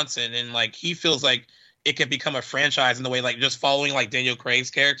Ryan Johnson, and like he feels like it could become a franchise in the way like just following like Daniel Craig's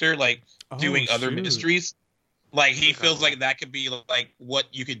character, like doing other shoot. mysteries. Like he feels like that could be like what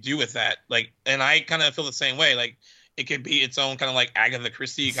you could do with that. Like, and I kind of feel the same way. Like it could be its own kind of like Agatha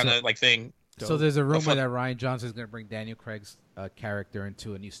Christie kind of like thing. so there's a rumor fuck- that Ryan Johnson is going to bring Daniel Craig's character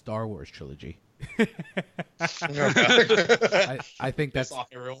into a new Star Wars trilogy. I think that's Piss off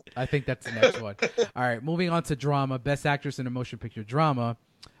everyone. I think that's the next one. All right, moving on to drama. Best Actress in a Motion Picture Drama.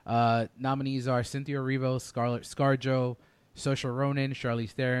 Nominees are Cynthia Erivo, ScarJo, Saoirse Ronan,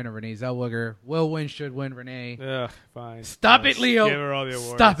 Charlize Theron, and Renee Zellweger. Will win, should win. Renee, Ugh, fine. Stop Yes. it, Leo. Give her all the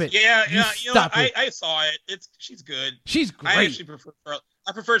awards. stop it. Yeah, You yeah. You know, stop it. I saw it. She's good. She's I great. actually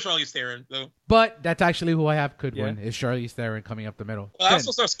prefer Charlize Theron though. But that's actually who I have could Yeah. win is Charlize Theron coming up the middle. Well, I Good.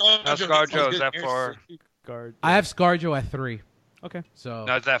 also saw ScarJo. Now, ScarJo, is that for- Guard. I have ScarJo at 3. Okay. So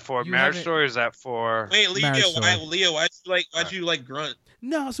Now, is that for You Marriage haven't- Story or is that for. Wait, Leo, Marriage Story. why'd you like Grunt?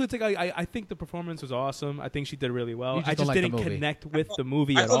 No, so it's like I think the performance was awesome. I think she did really well. You just I don't just like the didn't movie. connect with the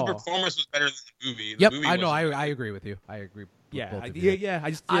movie I at thought the all. performance was better than the movie. The yep, movie I know. wasn't. I agree with you. I agree. With Yeah, both I, of you. yeah.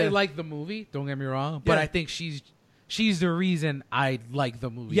 I Yeah. like the movie. Don't get me wrong, but Yeah. I think she's the reason I like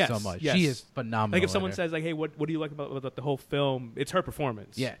the movie Yes, so much. yes. She is phenomenal. Like if in someone it. says like, "Hey, what do you like about the whole film?" It's her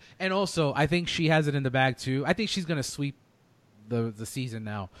performance. yeah, and also I think she has it in the bag too. I think she's gonna sweep the season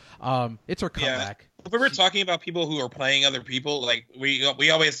now. It's her Yeah. comeback. If we were talking about people who are playing other people, like we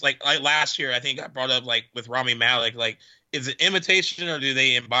always like last year, I think I brought up like with Rami Malek, like is it imitation or do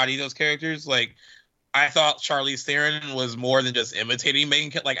they embody those characters? Like I thought Charlize Theron was more than just imitating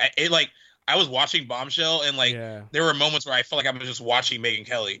Megan Kelly. I was watching Bombshell and like yeah, there were moments where I felt like I was just watching Megan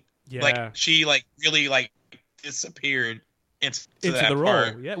Kelly. yeah. Like she like really like disappeared into that the role.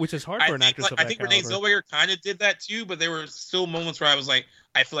 part. Yeah, which is hard for an actress of I that think Renee caliber. Zellweger kind of did that too, but there were still moments where I was like,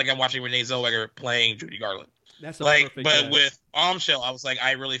 I feel like I'm watching Renee Zellweger playing Judy Garland. That's a Like, perfect, but yeah. with Bombshell, I was like,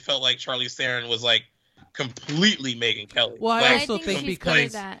 I really felt like Charlize Theron was like completely Megan Kelly. Well, I Like, also think think she's because- good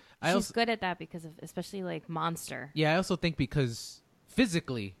at that. I She's also- good at that because of especially like Monster. Yeah, I also think because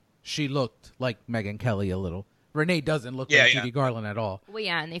physically she looked like Megan Kelly a little. Renee doesn't look Yeah, like yeah. Judy Garland at all. Well,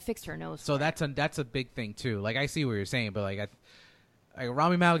 yeah, and they fixed her nose. So for it. that's a big thing too. Like I see what you're saying, but like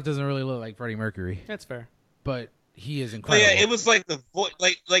Rami Malek doesn't really look like Freddie Mercury, That's fair. but he is but incredible. yeah, it was like the voice,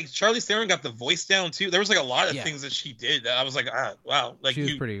 like Charlize Theron got the voice down too. There was like a lot of Yeah. things that she did that I was like, wow, like she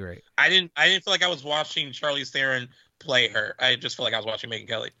was pretty great. I didn't feel like I was watching Charlize Theron play her. I just felt like I was watching Megan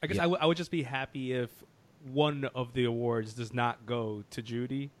Kelly. I guess Yeah. I would just be happy if one of the awards does not go to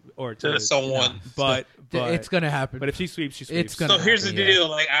Judy or to To someone. But It's gonna happen. But if she sweeps, she sweeps. It's gonna So here's the happen, yeah. deal.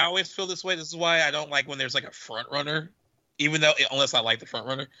 Like I always feel this way. This is why I don't like when there's like a front runner, even though unless I like the front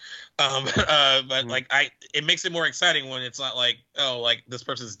runner. But like it makes it more exciting when it's not like like this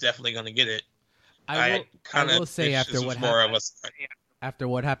person's definitely gonna get it. I will say after what happened, happened. after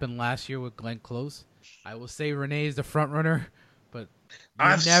what happened last year with Glenn Close, I will say Renee is the front runner, but you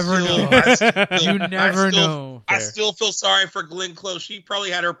I'm never still- know. I still- You never I still- know. I still feel sorry for Glenn Close. She probably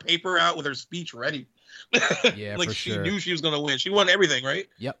had her paper out with her speech ready. Yeah, like for she sure. knew she was gonna win. She won everything, right?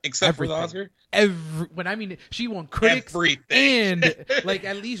 Yep, Except for everything. the Oscar. When I mean she won critics Everything. and like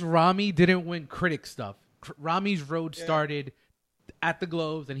at least Rami didn't win critic stuff. Rami's road Yeah. started at the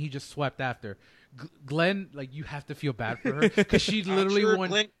Globes and he just swept after. Glenn, like you have to feel bad for her because she I'm literally sure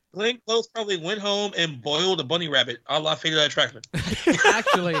won. Glenn Close probably went home and boiled a bunny rabbit, a la Fate of the Attraction.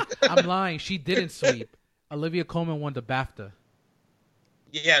 Actually, I'm lying. She didn't sweep. Olivia Colman won the BAFTA.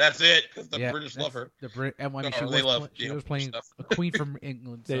 Yeah, that's it. Because the Yeah, British that's love her. The Brit and when No, she they was, love she GM was playing stuff. a queen from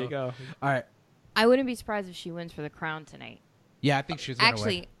England. there so- you go. All right. I wouldn't be surprised if she wins for the crown tonight. Yeah, I think she's gonna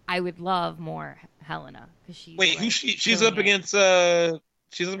Actually, win. I would love more Helena because she. Wait, who's she? She's killing up it. against.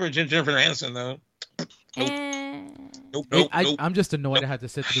 She's up against Jennifer Aniston though. Nope. Nope. I'm just annoyed I had to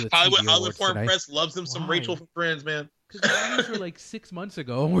sit through the TV Hollywood awards Foreign tonight. Press loves them some Why? Rachel from Friends, man. Because these were like 6 months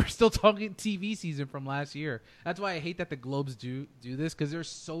ago, and we're still talking TV season from last year. That's why I hate that the Globes do this because they're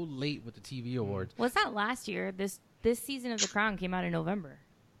so late with the TV awards. Was that last year? This this season of The Crown came out in November.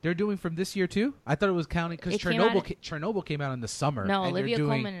 They're doing from this year too. I thought it was counting because Chernobyl came out in the summer. No, Olivia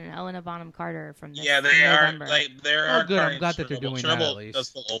Colman and Helena Bonham Carter from this. Yeah, they are November. there. Oh, good. I'm glad that they're doing that at least. Does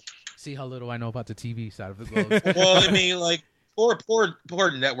feel See how little I know about the TV side of the globe. well, I mean, like poor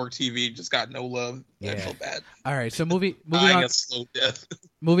network TV just got no love. Yeah. I feel bad. All right, so moving on. on. Slow death.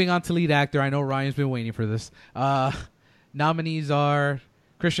 Moving on to lead actor. I know Ryan's been waiting for this. Nominees are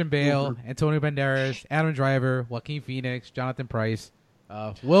Christian Bale, Antonio Banderas, Adam Driver, Joaquin Phoenix, Jonathan Pryce.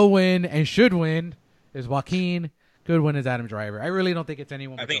 Will win and should win is Joaquin. Could win is Adam Driver. I really don't think it's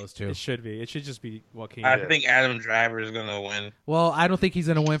anyone but those two. It should be. It should just be Joaquin. I think Adam Driver is gonna win. Well, I don't think he's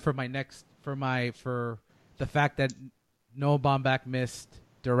gonna win for the fact that Noah Baumbach missed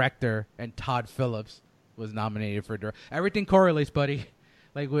director and Todd Phillips was nominated for director. Everything correlates, buddy.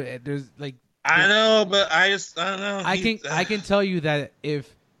 Like there's like I know, but I don't know. I can tell you that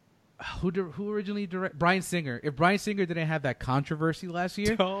if who originally directed Bryan Singer, if Bryan Singer didn't have that controversy last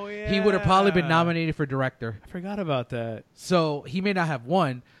year, he would have probably been nominated for director. I forgot about that. So he may not have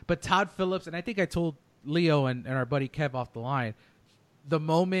won, but Todd Phillips, and I think I told Leo and our buddy Kev off the line, the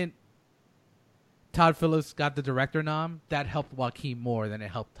moment Todd Phillips got the director nom, that helped Joaquin more than it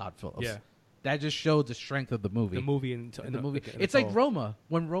helped Todd Phillips. Yeah. That just showed the strength of the movie. The movie It's like Roma.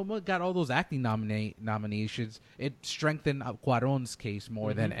 When Roma got all those acting nominations, it strengthened Cuarón's case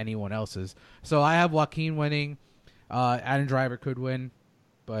more than anyone else's. So I have Joaquin winning. Adam Driver could win,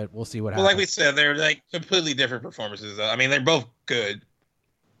 but we'll see what happens. Well, like we said, they're like completely different performances. I mean, they're both good.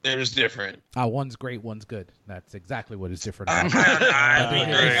 They're just different. One's great, one's good. That's exactly what is different.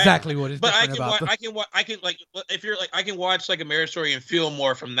 Exactly what is different about them. I can like if you're like I can watch like a Marriage Story and feel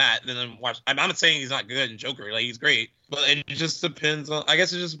more from that than watch. I'm not saying he's not good in Joker. Like he's great, but it just depends on. I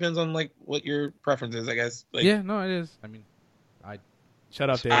guess it just depends on like what your preference is. I guess. Like, yeah, no, it is. I mean, shut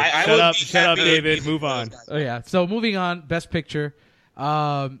up, David. Shut up, David. Move on. Oh yeah. So moving on, Best Picture.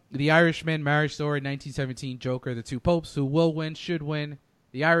 The Irishman, Marriage Story, 1917, Joker, The Two Popes, who will win, should win.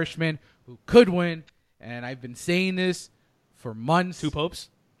 The Irishman, who could win, and I've been saying this for months. Two Popes?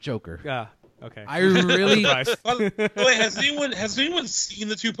 Joker. Yeah. Okay. I really. Wait, has anyone seen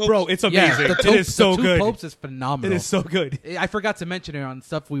The Two Popes? Bro, it's amazing. Yeah, it is so good. The Two Popes is phenomenal. It is so good. I forgot to mention it on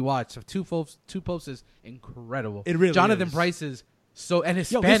stuff we watched. So Two Popes is incredible. It really Jonathan is. Pryce is so, and his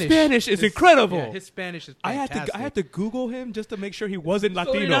Spanish. His Spanish is incredible. Yeah, his Spanish is fantastic. I had to Google him just to make sure he wasn't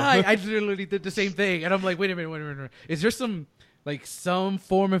Latino. So did I literally did the same thing, and I'm like, wait a minute. Is there some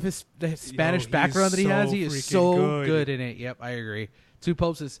form of his Spanish background that he has? He is so good in it. Yep, I agree. Two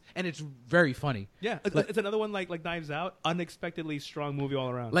Popes is, and it's very funny. Yeah, it's another one like Knives Out. Unexpectedly strong movie all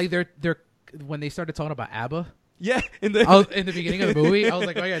around. Like they're when they started talking about ABBA. Yeah, in the beginning of the movie, I was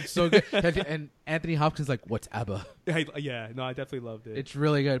like, oh yeah, it's so good. And Anthony Hopkins like, what's ABBA? Yeah, no, I definitely loved it. It's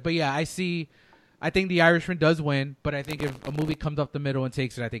really good. But yeah, I think The Irishman does win, but I think if a movie comes up the middle and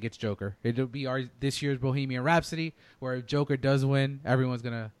takes it, I think it's Joker. It'll be this year's Bohemian Rhapsody, where if Joker does win, everyone's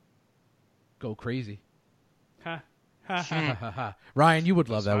going to go crazy. Ha, ha, ha. Ryan, you would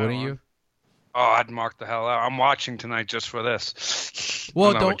love that, wouldn't you? Oh, I'd mark the hell out. I'm watching tonight just for this.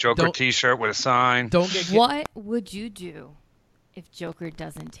 Well, a Joker T-shirt with a sign. What would you do if Joker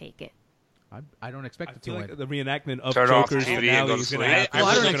doesn't take it? I don't expect it to like win. The reenactment of Turn Joker's off TV finale and is go going to to sleep.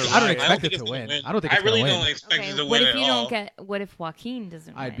 happen. I don't expect it to win. I don't think it's going to win. I really don't expect it to win at all. What if Joaquin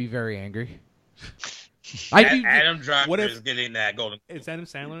doesn't win? I'd be very angry. Adam Driver is getting that golden. Is Adam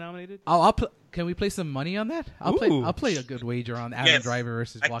Sandler nominated? Can we play some money on that? I'll play a good wager on Adam Driver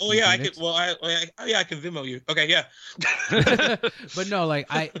versus Joaquin Phoenix. I could. Well, I can Venmo you. Okay, yeah. But no, like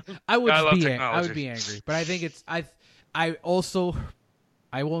I would be angry. But I think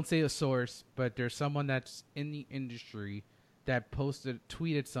I won't say a source, but there's someone that's in the industry that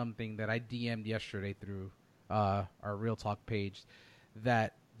tweeted something that I DM'd yesterday through our Real Talk page,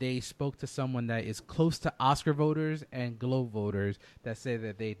 that they spoke to someone that is close to Oscar voters and Globe voters that say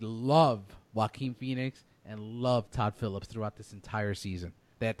that they love Joaquin Phoenix and love Todd Phillips throughout this entire season.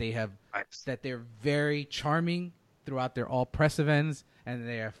 That that they're very charming throughout their all press events, and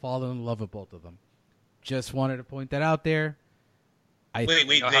they have fallen in love with both of them. Just wanted to point that out there. Wait,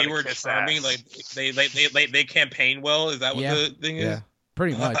 they were charming. Like they campaign well. Is that what the thing is? Yeah,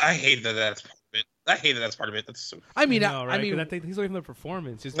 pretty much. I hate that that's part of it. I hate that that's part of it. That's so. I mean, I think he's looking at the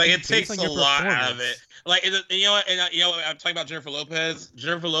performance. It's like it takes a lot out of it. Like you know what? And I'm talking about Jennifer Lopez.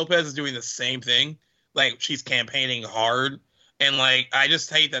 Jennifer Lopez is doing the same thing. Like she's campaigning hard, and like I just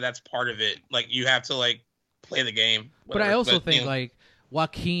hate that that's part of it. Like you have to like play the game. But I also think like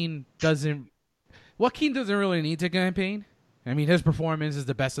Joaquin doesn't really need to campaign. I mean, his performance is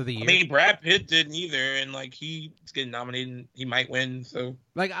the best of the year. I mean, Brad Pitt didn't either, and like he's getting nominated, and he might win. So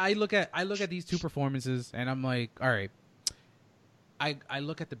like I look at these two performances, and I'm like, all right. I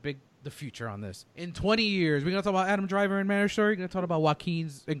look at the future on this. In 20 years, we're gonna talk about Adam Driver and Marriage Story. We're gonna talk about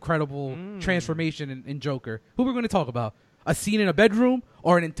Joaquin's incredible transformation in Joker. Who we're gonna talk about? A scene in a bedroom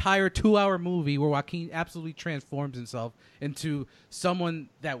or an entire 2-hour movie where Joaquin absolutely transforms himself into someone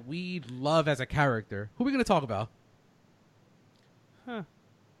that we love as a character? Who are we gonna talk about? Huh.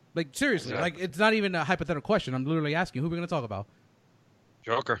 Like, seriously, like, it's not even a hypothetical question. I'm literally asking, who are we going to talk about?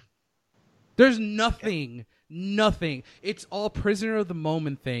 Joker. There's nothing. It's all prisoner of the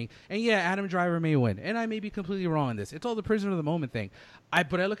moment thing. And yeah, Adam Driver may win. And I may be completely wrong on this. It's all the prisoner of the moment thing.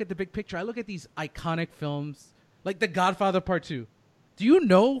 But I look at the big picture. I look at these iconic films, like The Godfather Part 2. Do you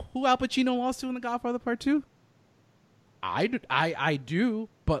know who Al Pacino lost to in The Godfather Part 2? I do,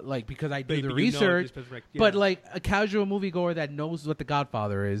 but like because I do the research. But like a casual moviegoer that knows what The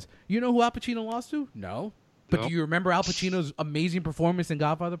Godfather is, you know who Al Pacino lost to? No. But do you remember Al Pacino's amazing performance in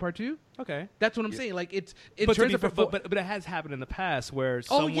Godfather Part 2? Okay, that's what I'm saying. Like it's but it has happened in the past where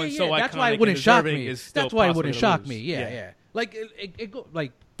someone so iconic that's why it wouldn't shock me. That's why it wouldn't shock me. Yeah. Like it go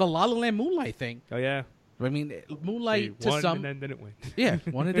like the La La Land Moonlight thing. Oh yeah. I mean, Moonlight to won some and then didn't win. Yeah,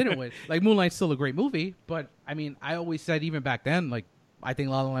 won and didn't win. Like Moonlight's still a great movie, but I mean, I always said even back then, like I think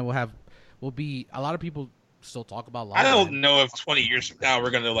La La Land will be a lot of people still talk about La La Land. I don't know if 20 years from now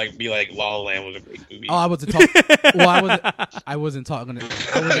we're gonna like be like La La Land was a great movie. Oh, I wasn't talking. Well, I wasn't talking.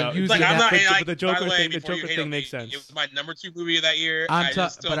 I wasn't using like, I'm that. not, but the Joker thing makes sense. It was my number 2 movie of that year. I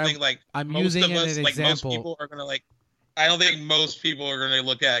just don't think like I'm most using of us, an like example. most people are gonna like. I don't think most people are going to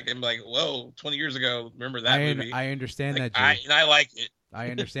look at it and be like, whoa, 20 years ago, remember that movie? I understand like, that, G. I like it. I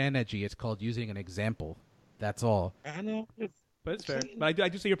understand that, G. It's called using an example. That's all. I know. But it's fair. But I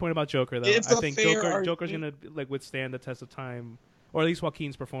do see your point about Joker, though. I think Joker's going to like withstand the test of time, or at least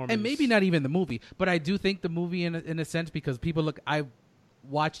Joaquin's performance. And maybe not even the movie, but I do think the movie in a sense because people look. I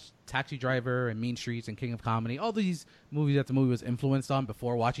watched Taxi Driver and Mean Streets and King of Comedy, all these movies that the movie was influenced on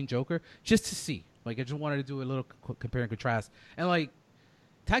before watching Joker, just to see. Like, I just wanted to do a little compare and contrast. And, like,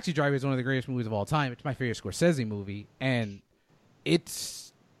 Taxi Driver is one of the greatest movies of all time. It's my favorite Scorsese movie. And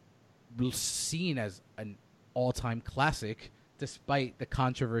it's seen as an all-time classic despite the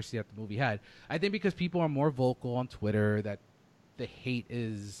controversy that the movie had. I think because people are more vocal on Twitter that the hate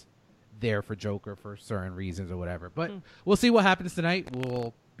is there for Joker for certain reasons or whatever. But we'll see what happens tonight.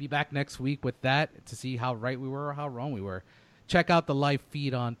 We'll be back next week with that to see how right we were or how wrong we were. Check out the live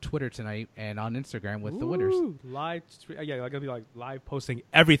feed on Twitter tonight and on Instagram with the winners. Live, yeah, I'm gonna be like live posting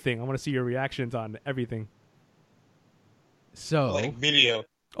everything. I want to see your reactions on everything. So like video.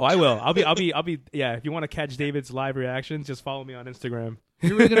 Oh, I will. I'll be. Yeah, if you want to catch David's live reactions, just follow me on Instagram.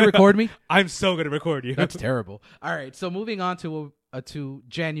 You're really gonna record me? I'm so gonna record you. That's terrible. All right, so moving on to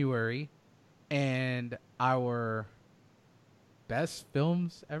January and our best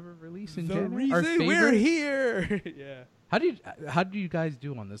films ever released in January. The reason we're here. Yeah. How do you guys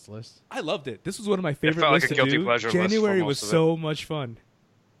do on this list? I loved it. This was one of my favorite felt lists like a guilty to do. pleasure list January for was most of so much fun.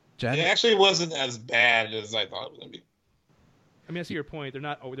 Jen? It actually wasn't as bad as I thought it was gonna be. I mean, I see your point. They're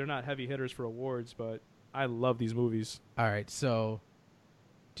not heavy hitters for awards, but I love these movies. All right, so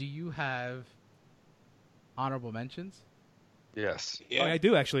do you have honorable mentions? Yes. Yeah. Oh, I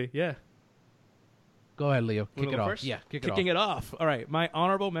do actually. Yeah. Go ahead, Leo. Kick Wanna it go off. first? Yeah, Kicking it off. All right, my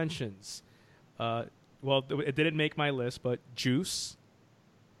honorable mentions. Well, it didn't make my list, but Juice,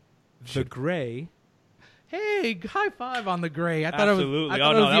 The Gray. Hey, high five on The Gray. I thought Absolutely.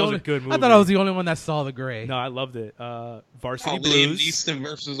 that was a good movie. I thought I was the only one that saw The Gray. No, I loved it. Varsity Liam Blues. Neeson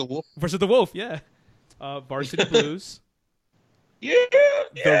versus a wolf. Versus the Wolf, yeah. Varsity Blues.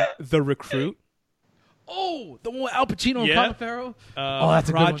 Yeah. The Recruit. Oh, the one with Al Pacino and Yeah. Colin Farrell? That's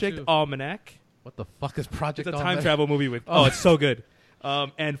a good one, Project too. Almanac. What the fuck is Project It's a time Almanac? travel movie with. Oh, it's so good.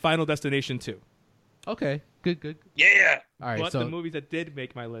 And Final Destination 2. Okay, good. Yeah. All right, But so the movies that did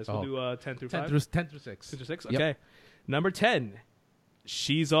make my list, we'll do 10 through 5. 10 through 6. 10 through 6? Yep. Okay. Number 10,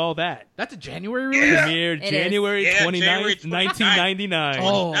 She's All That. That's a January release? Premiered It January is. Yeah, 29th, January 1999.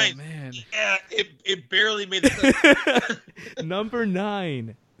 Oh, Nice. man. Yeah. It barely made the cut. Number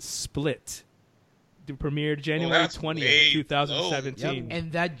 9, Split. Premiered January that's 20th, way 2017. Yep.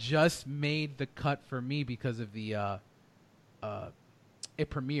 And that just made the cut for me because of the it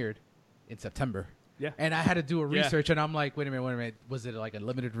premiered in September. Yeah. And I had to do a Yeah. research, and I'm like, wait a minute. Was it like a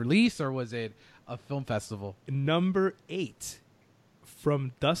limited release, or was it a film festival? Number 8,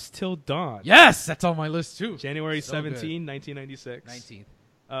 From Dusk Till Dawn. Yes! That's on my list, too. January So 17, 1996.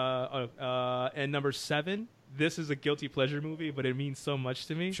 19th. And number 7, this is a guilty pleasure movie, but it means so much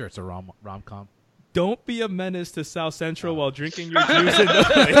to me. Sure, it's a rom-com. Don't be a menace to South Central while drinking your juice in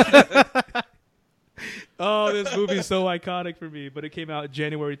the Oh, this movie's so iconic for me. But it came out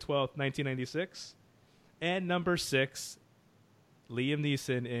January 12th, 1996. And number 6, Liam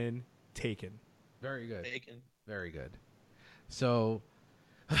Neeson in Taken. Very good. Bacon. Very good. So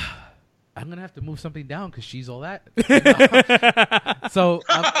I'm gonna have to move something down because she's all that. So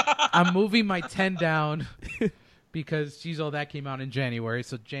I'm moving my 10 down because she's all that came out in January.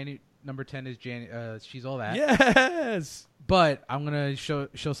 So number 10 is She's All That. Yes. But I'm gonna show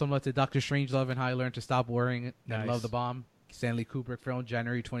some love to Dr. Strangelove and How I Learned to Stop Worrying Nice. and Love the Bomb. Stanley Kubrick film,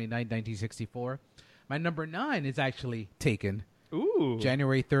 January 29, 1964. My number 9 is actually Taken. Ooh.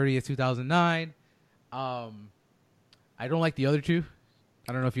 January 30th, 2009. I don't like the other two.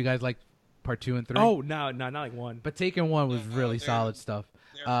 I don't know if you guys like part 2 and 3. Oh, no, not like 1. But Taken 1 was really they're- solid stuff.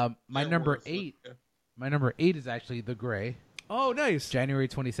 My number 8 is actually The Gray. Oh, nice. January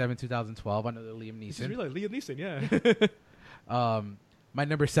 27, 2012. Another Liam This is Neeson. really like Liam Neeson, yeah. My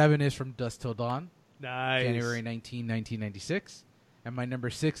number 7 is From Dusk Till Dawn. Nice. January 1996. And my number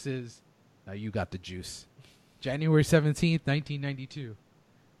 6 is Now You Got the Juice. January 17th, 1992.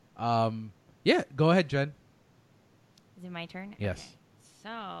 Yeah, go ahead, Jen. Is it my turn? Yes. Okay. So,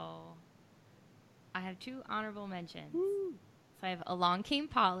 I have 2 honorable mentions. Woo. So I have Along Came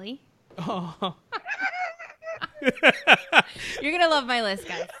Polly. Oh. You're gonna love my list,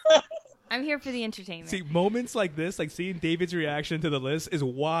 guys. I'm here for the entertainment. See, moments like this, like seeing David's reaction to the list, is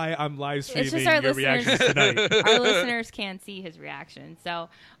why I'm live It's streaming just our your reactions listeners. tonight. Our listeners can't see his reaction. So,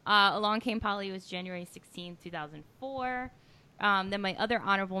 Along Came Polly was January 16th, 2004. Then my other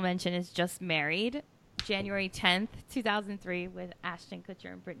honorable mention is Just Married, January 10th, 2003, with Ashton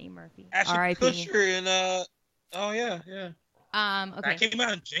Kutcher and Brittany Murphy. Ashton R.I.P. Kutcher and oh yeah. Okay. That came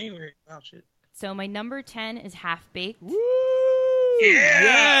out in January. Oh shit. So my number 10 is Half Baked. Woo! Yeah!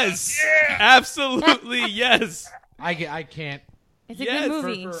 Yes! Yeah! Absolutely, yes! I can't. It's a Yes, good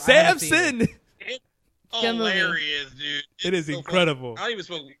movie. for- Samson! Good movie. Hilarious, dude. It is so incredible. funny. I don't even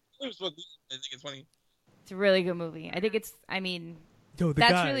smoke weed. I think it's funny. It's a really good movie. I think it's, Yo, the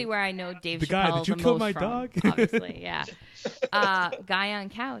that's guy. really where I know Dave The Chappelle guy, did you the kill most my from, dog? obviously, yeah. Guy on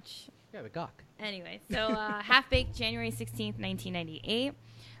Couch. Yeah, the gawk. Anyway, so Half Baked, January 16th, 1998.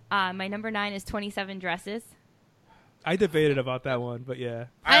 My number 9 is 27 Dresses. I debated about that one, but yeah.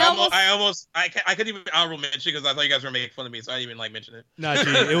 I couldn't even honorable mention because I thought you guys were making fun of me, so I didn't even mention it. Nah,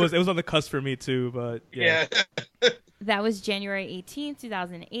 gee, it was on the cusp for me too, but yeah. That was January 18th,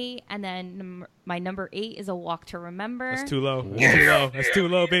 2008. And then my number 8 is A Walk to Remember. That's too low. That's too low. That's too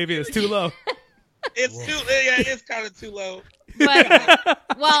low, baby. That's too low. It's kind of too low. But,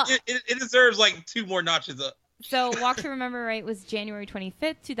 well, It deserves like 2 more notches up. so Walk to Remember, right, was January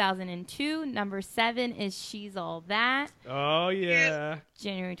 25th, 2002. Number 7 is She's All That. Oh yeah.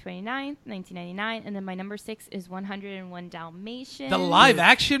 January 29th, 1999. And then my number 6 is 101 Dalmatians. The live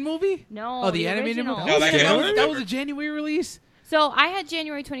action movie? No. Oh, the animated original. movie? No, that came out That was a January release? So I had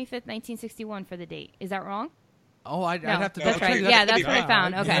January 25th, 1961 for the date. Is that wrong? Oh, I'd No, have to that's double right. check. Yeah, That could that's be what I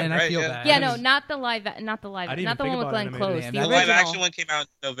found. fine. Okay. Man, I Right, feel yeah. bad. Yeah, no, not the live, I didn't not the even one think with about Glenn animated. Close. Man, The that- The original. live action one came out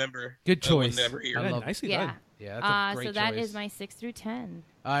in November. Good That one choice. every year. I love Nicely Yeah. done. Yeah, that's a great So that choice. is my 6 through 10.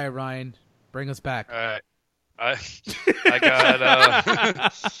 All right, Ryan, bring us back. All right. I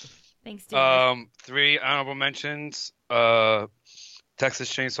got Thanks, David. 3 honorable mentions.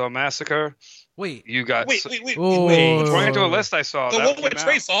 Texas Chainsaw Massacre. Wait. You got Wait. Oh. according to a list I saw. The that one came with out.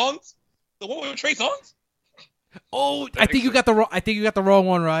 Trey Songz? The one with Trey Songz? Oh, I think you got the wrong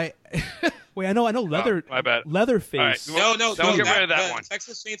one, right? Wait, I know. My bad. Leatherface. All right. No. Don't get rid of that one.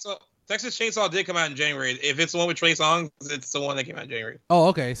 Texas Chainsaw did come out in January. If it's the one with Trey Songz, it's the one that came out in January. Oh,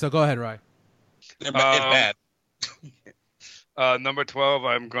 okay. So go ahead, Ryan. It's bad. Number 12,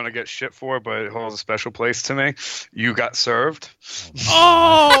 I'm going to get shit for, but it holds a special place to me. You Got Served.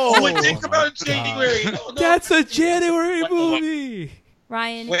 Oh, It did come out in January. No. that's a January movie.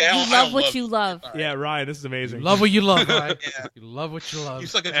 Ryan, Wait, I you don't love what love you it. love. All right. Yeah, Ryan, this is amazing. You love what you love, Ryan. Yeah. You love what you love. You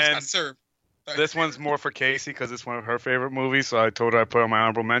suck at And just got served. Sorry. This one's more for Casey because it's one of her favorite movies, so I told her I put on my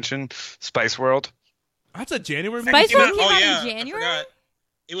honorable mention. Spice World. That's a January movie. Spice World came Oh, out yeah, in I January? forgot.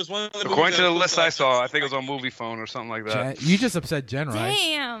 It was one of the movies According to that the looked list I like saw, I just think it was on like Movie Phone or something like that. Jen, you just upset Jen, right?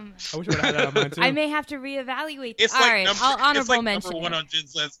 Damn. I wish I would have had that on mine too. I may have to reevaluate. It's All like right, number, I'll it's honorable like mention number 1 it. on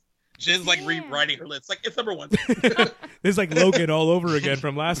Jen's list. Jen's like Damn. rewriting her list. Like it's number 1. It's like Logan all over again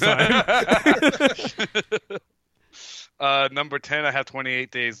from last time. Number 10, I have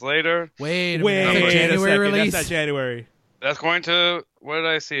 28 Days Later. Wait a Wait, minute. a January second. release. That's not January. That's going to, what did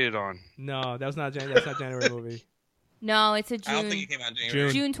I see it on? No, that's not January movie. No, it's a I don't think it June. came out in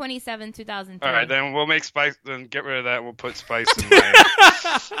January. June 27, 2003. All right, then we'll make Spice. Then get rid of that. We'll put Spice in there.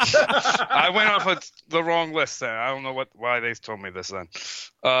 I went off of the wrong list. Then I don't know why they told me this. Then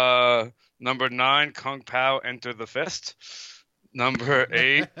number 9, Kung Pao Enter the Fist. Number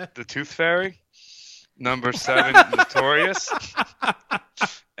 8, The Tooth Fairy. Number 7, Notorious.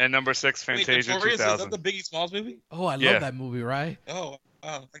 And number 6, Wait, Fantasia Notorious, 2000. is that the Biggie Smalls movie? Oh, I Yeah. love that movie, right? Oh,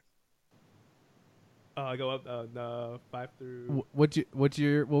 I go up 5 through. What was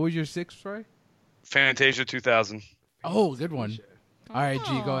your 6, Troy? Fantasia 2000. Oh, good one. All right,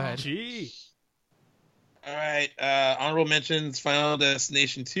 G, go Oh. ahead. Gee. all right. Honorable mentions: Final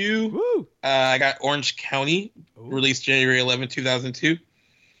Destination 2. Woo. I got Orange County, Ooh. released January 11, 2002.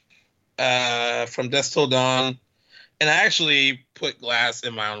 From Dusk Till Dawn, and I actually put Glass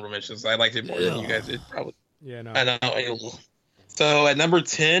in my honorable mentions. I liked it more than you guys did, probably. Yeah, no. I know. So at number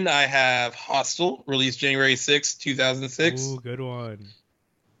 10, I have Hostel, released January 6, 2006. Ooh, good one.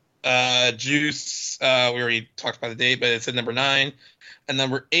 Juice, we already talked about the date, but it's at number 9. At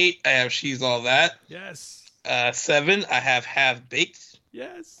number 8, I have She's All That. Yes. 7, I have Half Baked.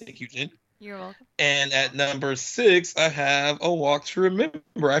 Yes. Thank you, Jen. You're welcome. And at number 6, I have A Walk to Remember.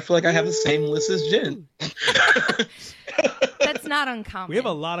 I feel like I have the same list as Jen. That's not uncommon. We have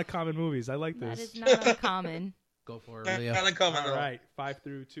a lot of common movies. I like That this. is not uncommon. Go for it, Kind Leo. of coming. All right, 5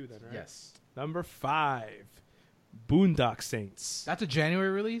 through 2 then, right? Yes. Number 5, Boondock Saints. That's a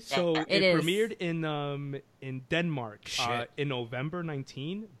January release? So It it is. premiered in Denmark Shit. in November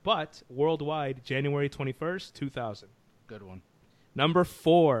 19, but worldwide January 21st, 2000. Good one. Number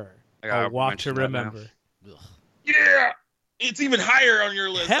 4, I gotta A Walk to mention that now. Remember. Yeah! It's even higher on your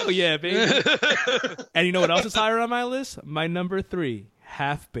list. Hell yeah, baby! And you know what else is higher on my list? My number 3,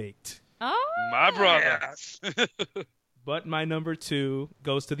 Half Baked. Oh, My brother. But my number 2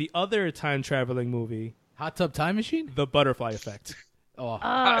 goes to the other time traveling movie, Hot Tub Time Machine? The Butterfly Effect. Oh,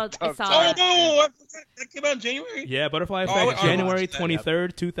 I saw Oh, that. no! That came out in January? Yeah, Butterfly Oh, Effect, I January watched that, yeah.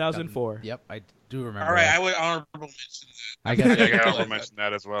 23rd, 2004. Yep, I do remember. All right, that. I would honorable mention that. I got Yeah, I it. gotta mention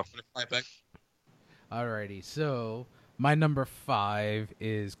that as well. Alrighty, so my number 5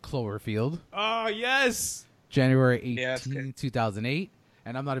 is Cloverfield, Oh, yes! January 18, Yeah, that's good. 2008.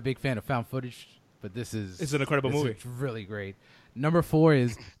 And I'm not a big fan of found footage, but this is It's an incredible this movie. is really great. Number 4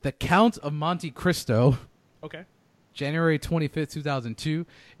 is The Count of Monte Cristo, Okay. January 25th, 2002.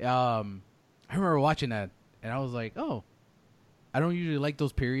 I remember watching that, and I was like, oh, I don't usually like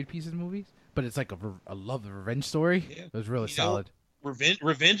those period pieces movies, but it's like a love and revenge story. Yeah. It was really You know, solid.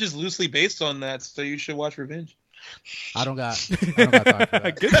 Revenge is loosely based on that, so you should watch Revenge. I don't got time for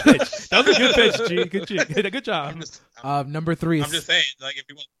that. Good pitch. That was a good pitch, G. Good job. Number 3 I'm is just saying, like, if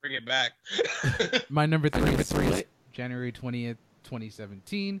you want to bring it back. my number 3 is Split, January 20th,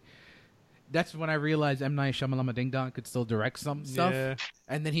 2017. That's when I realized M. Night Shyamalan Ding Dong could still direct some stuff. Yeah.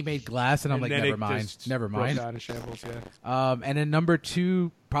 And then he made Glass, and I'm like, then never it mind. just Never broke mind. down in shambles, yeah. And then number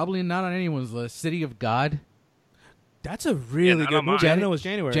 2, probably not on anyone's list, City of God. That's a really not good on mine. movie. I didn't know it was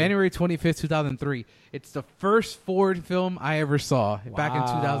January. January 25th, 2003. It's the first Ford film I ever saw back in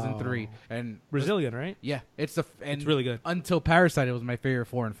Wow. 2003. And Brazilian, right? yeah, it's It's really good. Until Parasite, it was my favorite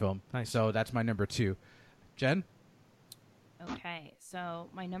foreign film. Nice. So that's my number 2. Jen? Okay, so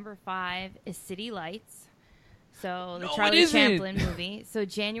my number 5 is City Lights. So the No, it Charlie isn't. Chaplin movie. So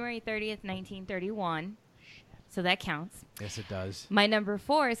January 30th, 1931. So that counts. Yes, it does. My number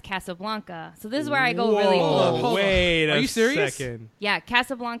 4 is Casablanca. So this is where I go really Whoa, low. Hold on. wait Are a you serious? second. Yeah,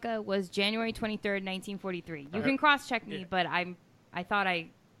 Casablanca was January 23rd, 1943. You can cross-check me, Yeah. but I thought I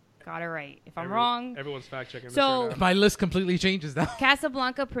got it right. If I'm wrong, Everyone's fact checking. So- My list completely changes now.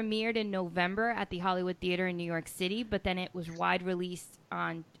 Casablanca premiered in November at the Hollywood Theater in New York City, but then it was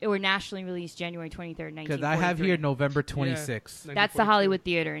nationally released January 23rd, 1943. Because I have here November 26th. That's the Hollywood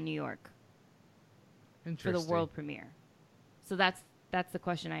Theater in New York for Interesting. the world premiere. So that's the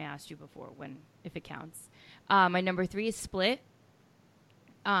question I asked you before, if it counts. My number 3 is Split.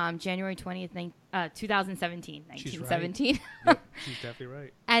 January 20th, 2017. She's right. 1917. Yep, she's definitely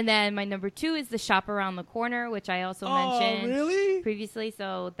right. And then my number 2 is The Shop Around the Corner, which I also mentioned really? previously.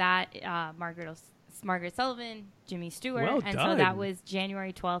 So that Margaret Sullivan, Jimmy Stewart, Well and done. so that was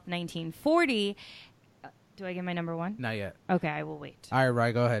January 12th, 1940. Do I get my number 1? Not yet. Okay, I will wait. All right,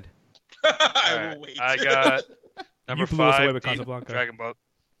 Ryan, go ahead. I will wait. I got number You blew us away 5, with Casablanca. Dragon Ball.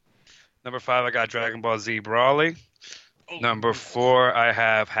 Number 5, I got Dragon Ball Z Brawly. Number 4, I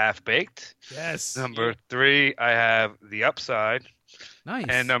have Half Baked. Yes. Number 3, I have The Upside. Nice.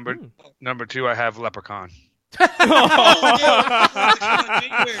 And number 2, I have Leprechaun.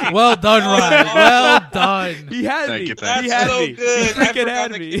 Well done, Ryan. Well done. He had Thank me. you, thank He you. had so me. good. He I freaking forgot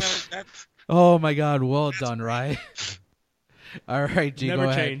had that me. came out. Oh my God! Well done, right? All right, G, Never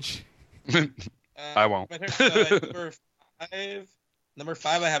go change. I won't. My turn. Number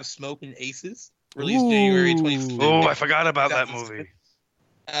five, I have Smoking Aces, released January 25th. Oh, I forgot about that movie.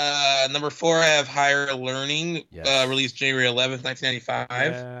 Number four, I have Higher Learning, Yes. released January 11th, 1995.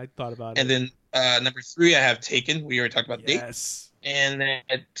 Yeah, I thought about it. And then number three, I have Taken. We already talked about Date. Yes. And then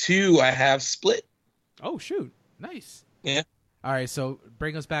at two, I have Split. Oh shoot. Nice. Yeah. All right, so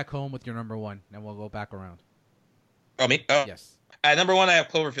bring us back home with your number one, and we'll go back around. Oh, me? Oh. Yes. At number one, I have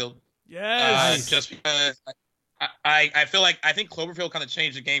Cloverfield. Yes. Just because I feel like I think Cloverfield kind of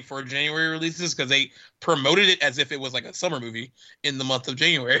changed the game for January releases because they promoted it as if it was like a summer movie in the month of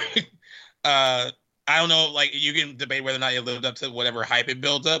January. I don't know, like you can debate whether or not it lived up to whatever hype it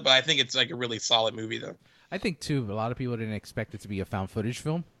built up, but I think it's like a really solid movie though. I think too. A lot of people didn't expect it to be a found footage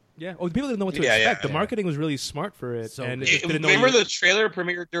film. Yeah. Oh, people didn't know what to Yeah, expect. yeah. The marketing was really smart for it, So and good. it just didn't know. Remember the trailer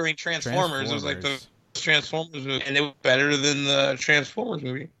premiered during Transformers? It was like the Transformers. Transformers movie, and it was better than the Transformers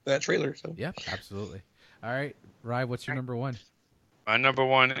movie. That trailer. So Yep, absolutely. All right, Rye, what's your number one? My number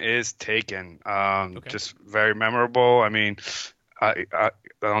one is Taken. Okay. Just very memorable. I mean, I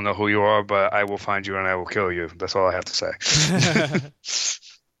don't know who you are, but I will find you and I will kill you. That's all I have to say.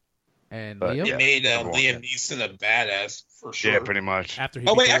 And But, Leo? it yeah. mid number one. Liam Neeson a badass for sure. Yeah, pretty much. After he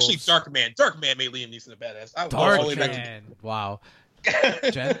Oh wait, beat the actually, Wolves. Dark Man made Liam Neeson a badass. I was Dark all the way back Man. Wow.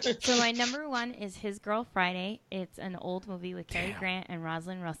 to- Jen? So my number one is His Girl Friday. It's an old movie with Cary Damn. Grant and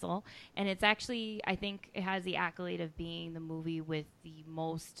Rosalind Russell, and it's actually, I think it has the accolade of being the movie with the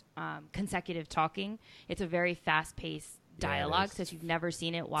most consecutive talking. It's a very fast-paced Yeah, it dialogue, is. so if you've never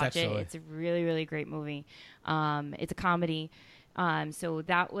seen it, watch it. excellent. It's a really, really great movie. It's a comedy. So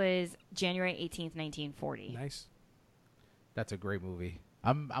that was January 18th, 1940. Nice. That's a great movie.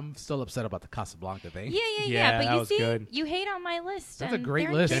 I'm still upset about the Casablanca thing. Yeah. Yeah, But that you was see, good. you hate on my list. That's a and great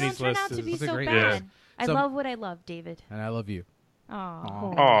they're- list. They don't Jenny's turn list out to is- be That's a so great bad. list. I So- love what I love, David. And I love you. Oh.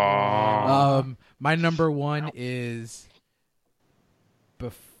 Aww. My number one is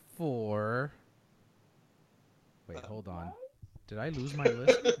before. Wait, hold on. Did I lose my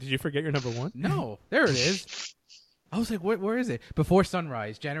list? Did you forget your number one? No, there it is. I was like, where is it? Before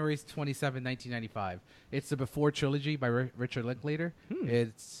Sunrise, January 27, 1995. It's the Before trilogy by Richard Linklater.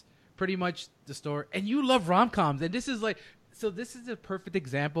 It's pretty much the story. And you love rom-coms. And this is like, so this is a perfect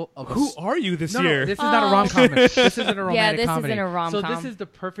example of a Who are you this no, year? No, this is not a Oh. rom-com. This isn't a romantic Yeah, this comedy. isn't a rom-com. So this is the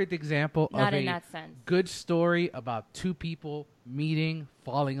perfect example Not of in a that sense. good story about two people meeting,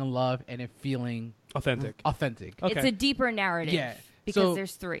 falling in love, and it feeling Authentic. authentic. Okay. It's a deeper narrative. Yeah. Because So-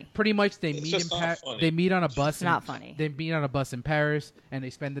 there's three. Pretty much, they It's meet in just not funny. They meet on a bus. It's not funny. They meet on a bus in Paris, and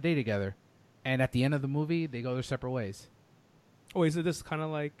they spend the day together. And at the end of the movie, they go their separate ways. Oh, is it this kind of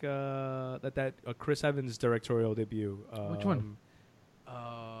like that Chris Evans directorial debut? Which one?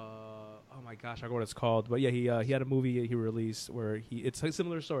 Oh my gosh, I forgot what it's called. But yeah, he had a movie he released where it's a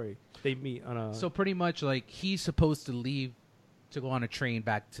similar story. They meet on a. So pretty much, like, he's supposed to leave to go on a train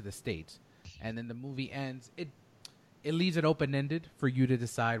back to the States, and then the movie ends. It leaves it open ended for you to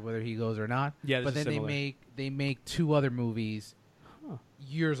decide whether he goes or not. Yeah, this but is then similar. they make two other movies Huh.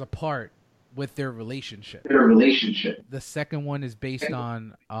 years apart with their relationship. The second one is based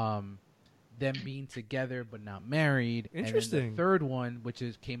on them being together but not married. And then Interesting. the third one, which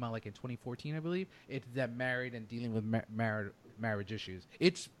came out like in 2014, I believe, it's them married and dealing with marriage issues.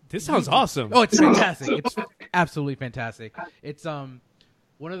 This sounds awesome. Oh, it's fantastic! It's absolutely fantastic. It's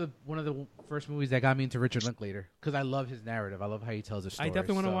one of the first movies that got me into Richard Linklater because I love his narrative. I love how he tells his I story.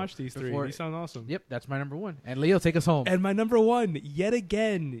 definitely want to So watch these three. before- These sound awesome. Yep, that's my number one. And Leo, take us home. And my number one, yet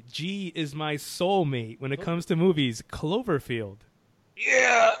again, G is my soulmate when it comes to movies. Cloverfield.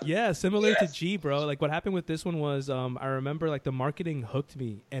 Yeah. Yeah, similar to G, bro. Like what happened with this one was, I remember like the marketing hooked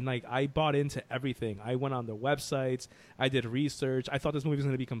me, and like I bought into everything. I went on their websites, I did research. I thought this movie was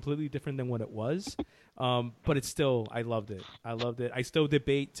going to be completely different than what it was, but it's still, I loved it. I loved it. I still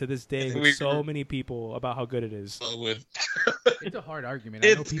debate to this day with so many people about how good it is. With It's a hard argument.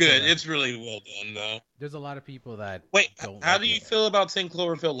 I know it's people good. that- It's really well done though. there's a lot of people that Wait, don't how like do you it. feel about 10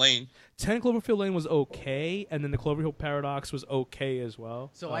 Cloverfield Lane? 10 Cloverfield Lane was okay, and then the Cloverfield Paradox was okay as well.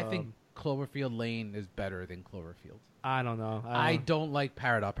 So I think Cloverfield Lane is better than Cloverfield. I don't know. I don't like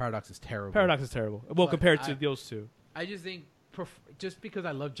Paradox. Paradox is terrible. Paradox is terrible. Well, But compared to I- those two. I just think just because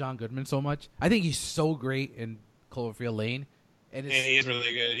I love John Goodman so much, I think he's so great in Cloverfield Lane, and Yeah, he is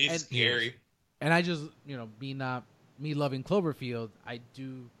really good. He's and- scary. and I just me loving Cloverfield, I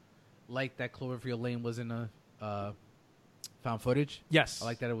do like that Cloverfield Lane was in a found footage. Yes. I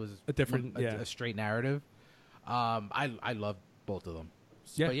like that it was A different- a, yeah. a straight narrative. I love both of them.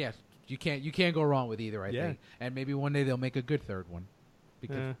 Yeah. But yeah, you can't go wrong with either. I Yeah. think, and maybe one day they'll make a good third one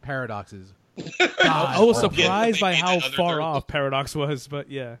because Yeah. Paradox is I was horrible. surprised Yeah, by they how made that far other off Paradox was, but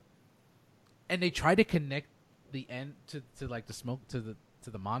yeah. And they tried to connect the end to like the smoke to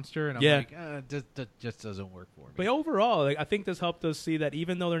the monster, and I'm Yeah. like, that just doesn't work for me. But overall, like, I think this helped us see that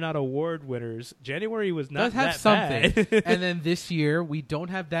even though they're not award winners, January was not does have that something. bad. And then this year we don't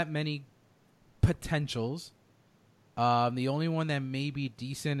have that many potentials. The only one that may be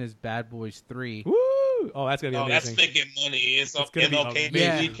decent is Bad Boys 3. Woo! Oh, that's gonna be Oh, that's amazing. making money. It's on gonna be MLK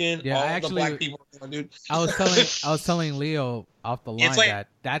amazing. weekend. Yeah, all actually- the black people, dude. I was telling Leo off the line It's like- that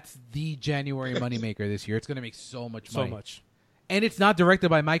that's the January moneymaker this year. It's going to make so much So money. much. And it's not directed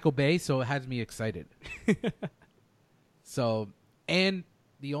by Michael Bay, so it has me excited. So, and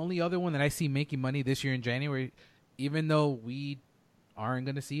the only other one that I see making money this year in January, even though we aren't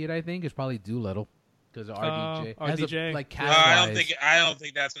going to see it, I think, is probably Doolittle. Because RDJ. It has RDJ. like No, cast-wise. I don't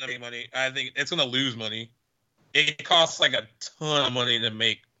think that's gonna make money. I think it's gonna lose money. It costs like a ton of money to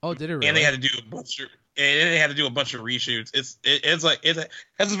make, Oh, did it really? and they had to do a bunch of reshoots. It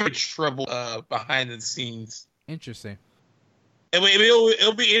has a very trouble behind the scenes. Interesting.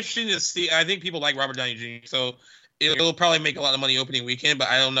 It'll be interesting to see. I think people like Robert Downey Jr. So it'll probably make a lot of money opening weekend, but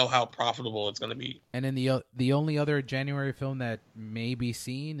I don't know how profitable it's gonna be. And then the only other January film that may be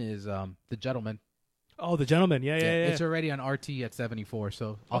seen is The Gentleman. Oh, The Gentleman. Yeah. It's already on RT at 74,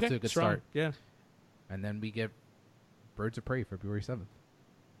 so off to a good strong. start. Yeah. And then we get Birds of Prey February 7th.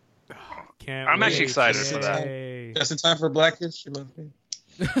 Can't I'm actually wait. excited for that. Yay. Just in time for Black History Month.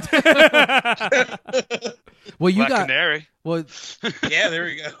 Well, you Black got Canary. well Yeah, there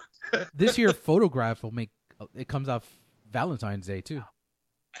we go. this year. Photograph will make it comes off Valentine's Day too.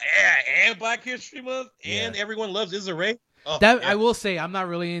 Yeah, and Black History Month, and Yeah. Everyone Loves Issa Rae. Oh, That yeah. I will say, I'm not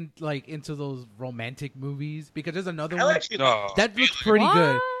really into those romantic movies because there's another I one actually No. that looks pretty What?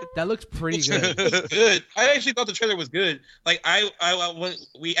 good. That looks pretty good. It was good. I actually thought the trailer was good. Like when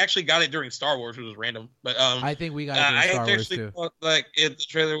we actually got it during Star Wars, which was random, but I think we got to I do Star Wars actually too. thought the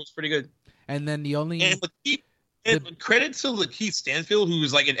trailer was pretty good. And then the only And Lakeith, and credit to Lakeith Stanfield,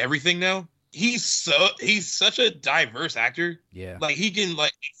 who's like in everything now. He's such a diverse actor. yeah, Like he can I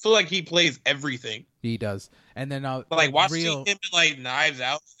feel like he plays everything. he does. And then Like watching real, him in like Knives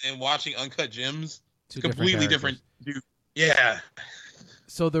Out and watching Uncut Gems, two completely different dude. Yeah.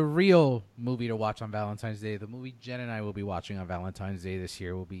 So the real movie to watch on Valentine's Day, the movie Jen and I will be watching on Valentine's Day this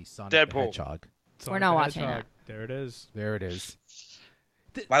year, will be Sonic the Deadpool. Hedgehog. We're not the watching Hedgehog. There it is. There it is.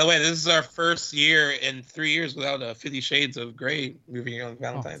 By the way, this is our first year in 3 years without a 50 Shades of Grey movie on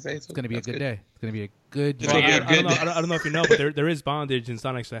Valentine's Day. So It's gonna be a that's good day. It's gonna be a good It's Well, gonna year. be a good- I don't know if you know, but there is bondage in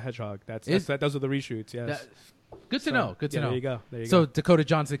Sonic the Hedgehog. Those are the reshoots. Yes. That- good to know. Good to yeah, know. There you go. There you So go. Dakota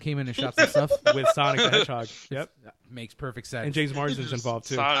Johnson came in and shot some stuff. With Sonic the Hedgehog. Yep. Makes perfect sense. And James Marsden's involved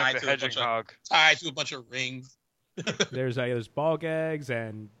too. Sonic Tied the to a bunch of- Hedgehog. tied to a bunch of rings. There's ball gags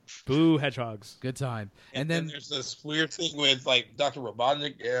and boo hedgehogs. Good time. And, And then then there's this weird thing with like Dr.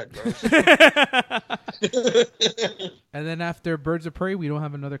 Robotnik. Yeah, gross. and then after Birds of Prey, we don't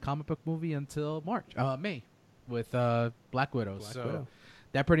have another comic book movie until May, with Black Widow. So Widow.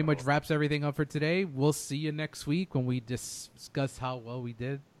 that pretty much wraps everything up for today. We'll see you next week when we discuss how well we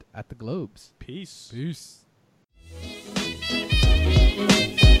did at the Globes. Peace. Peace.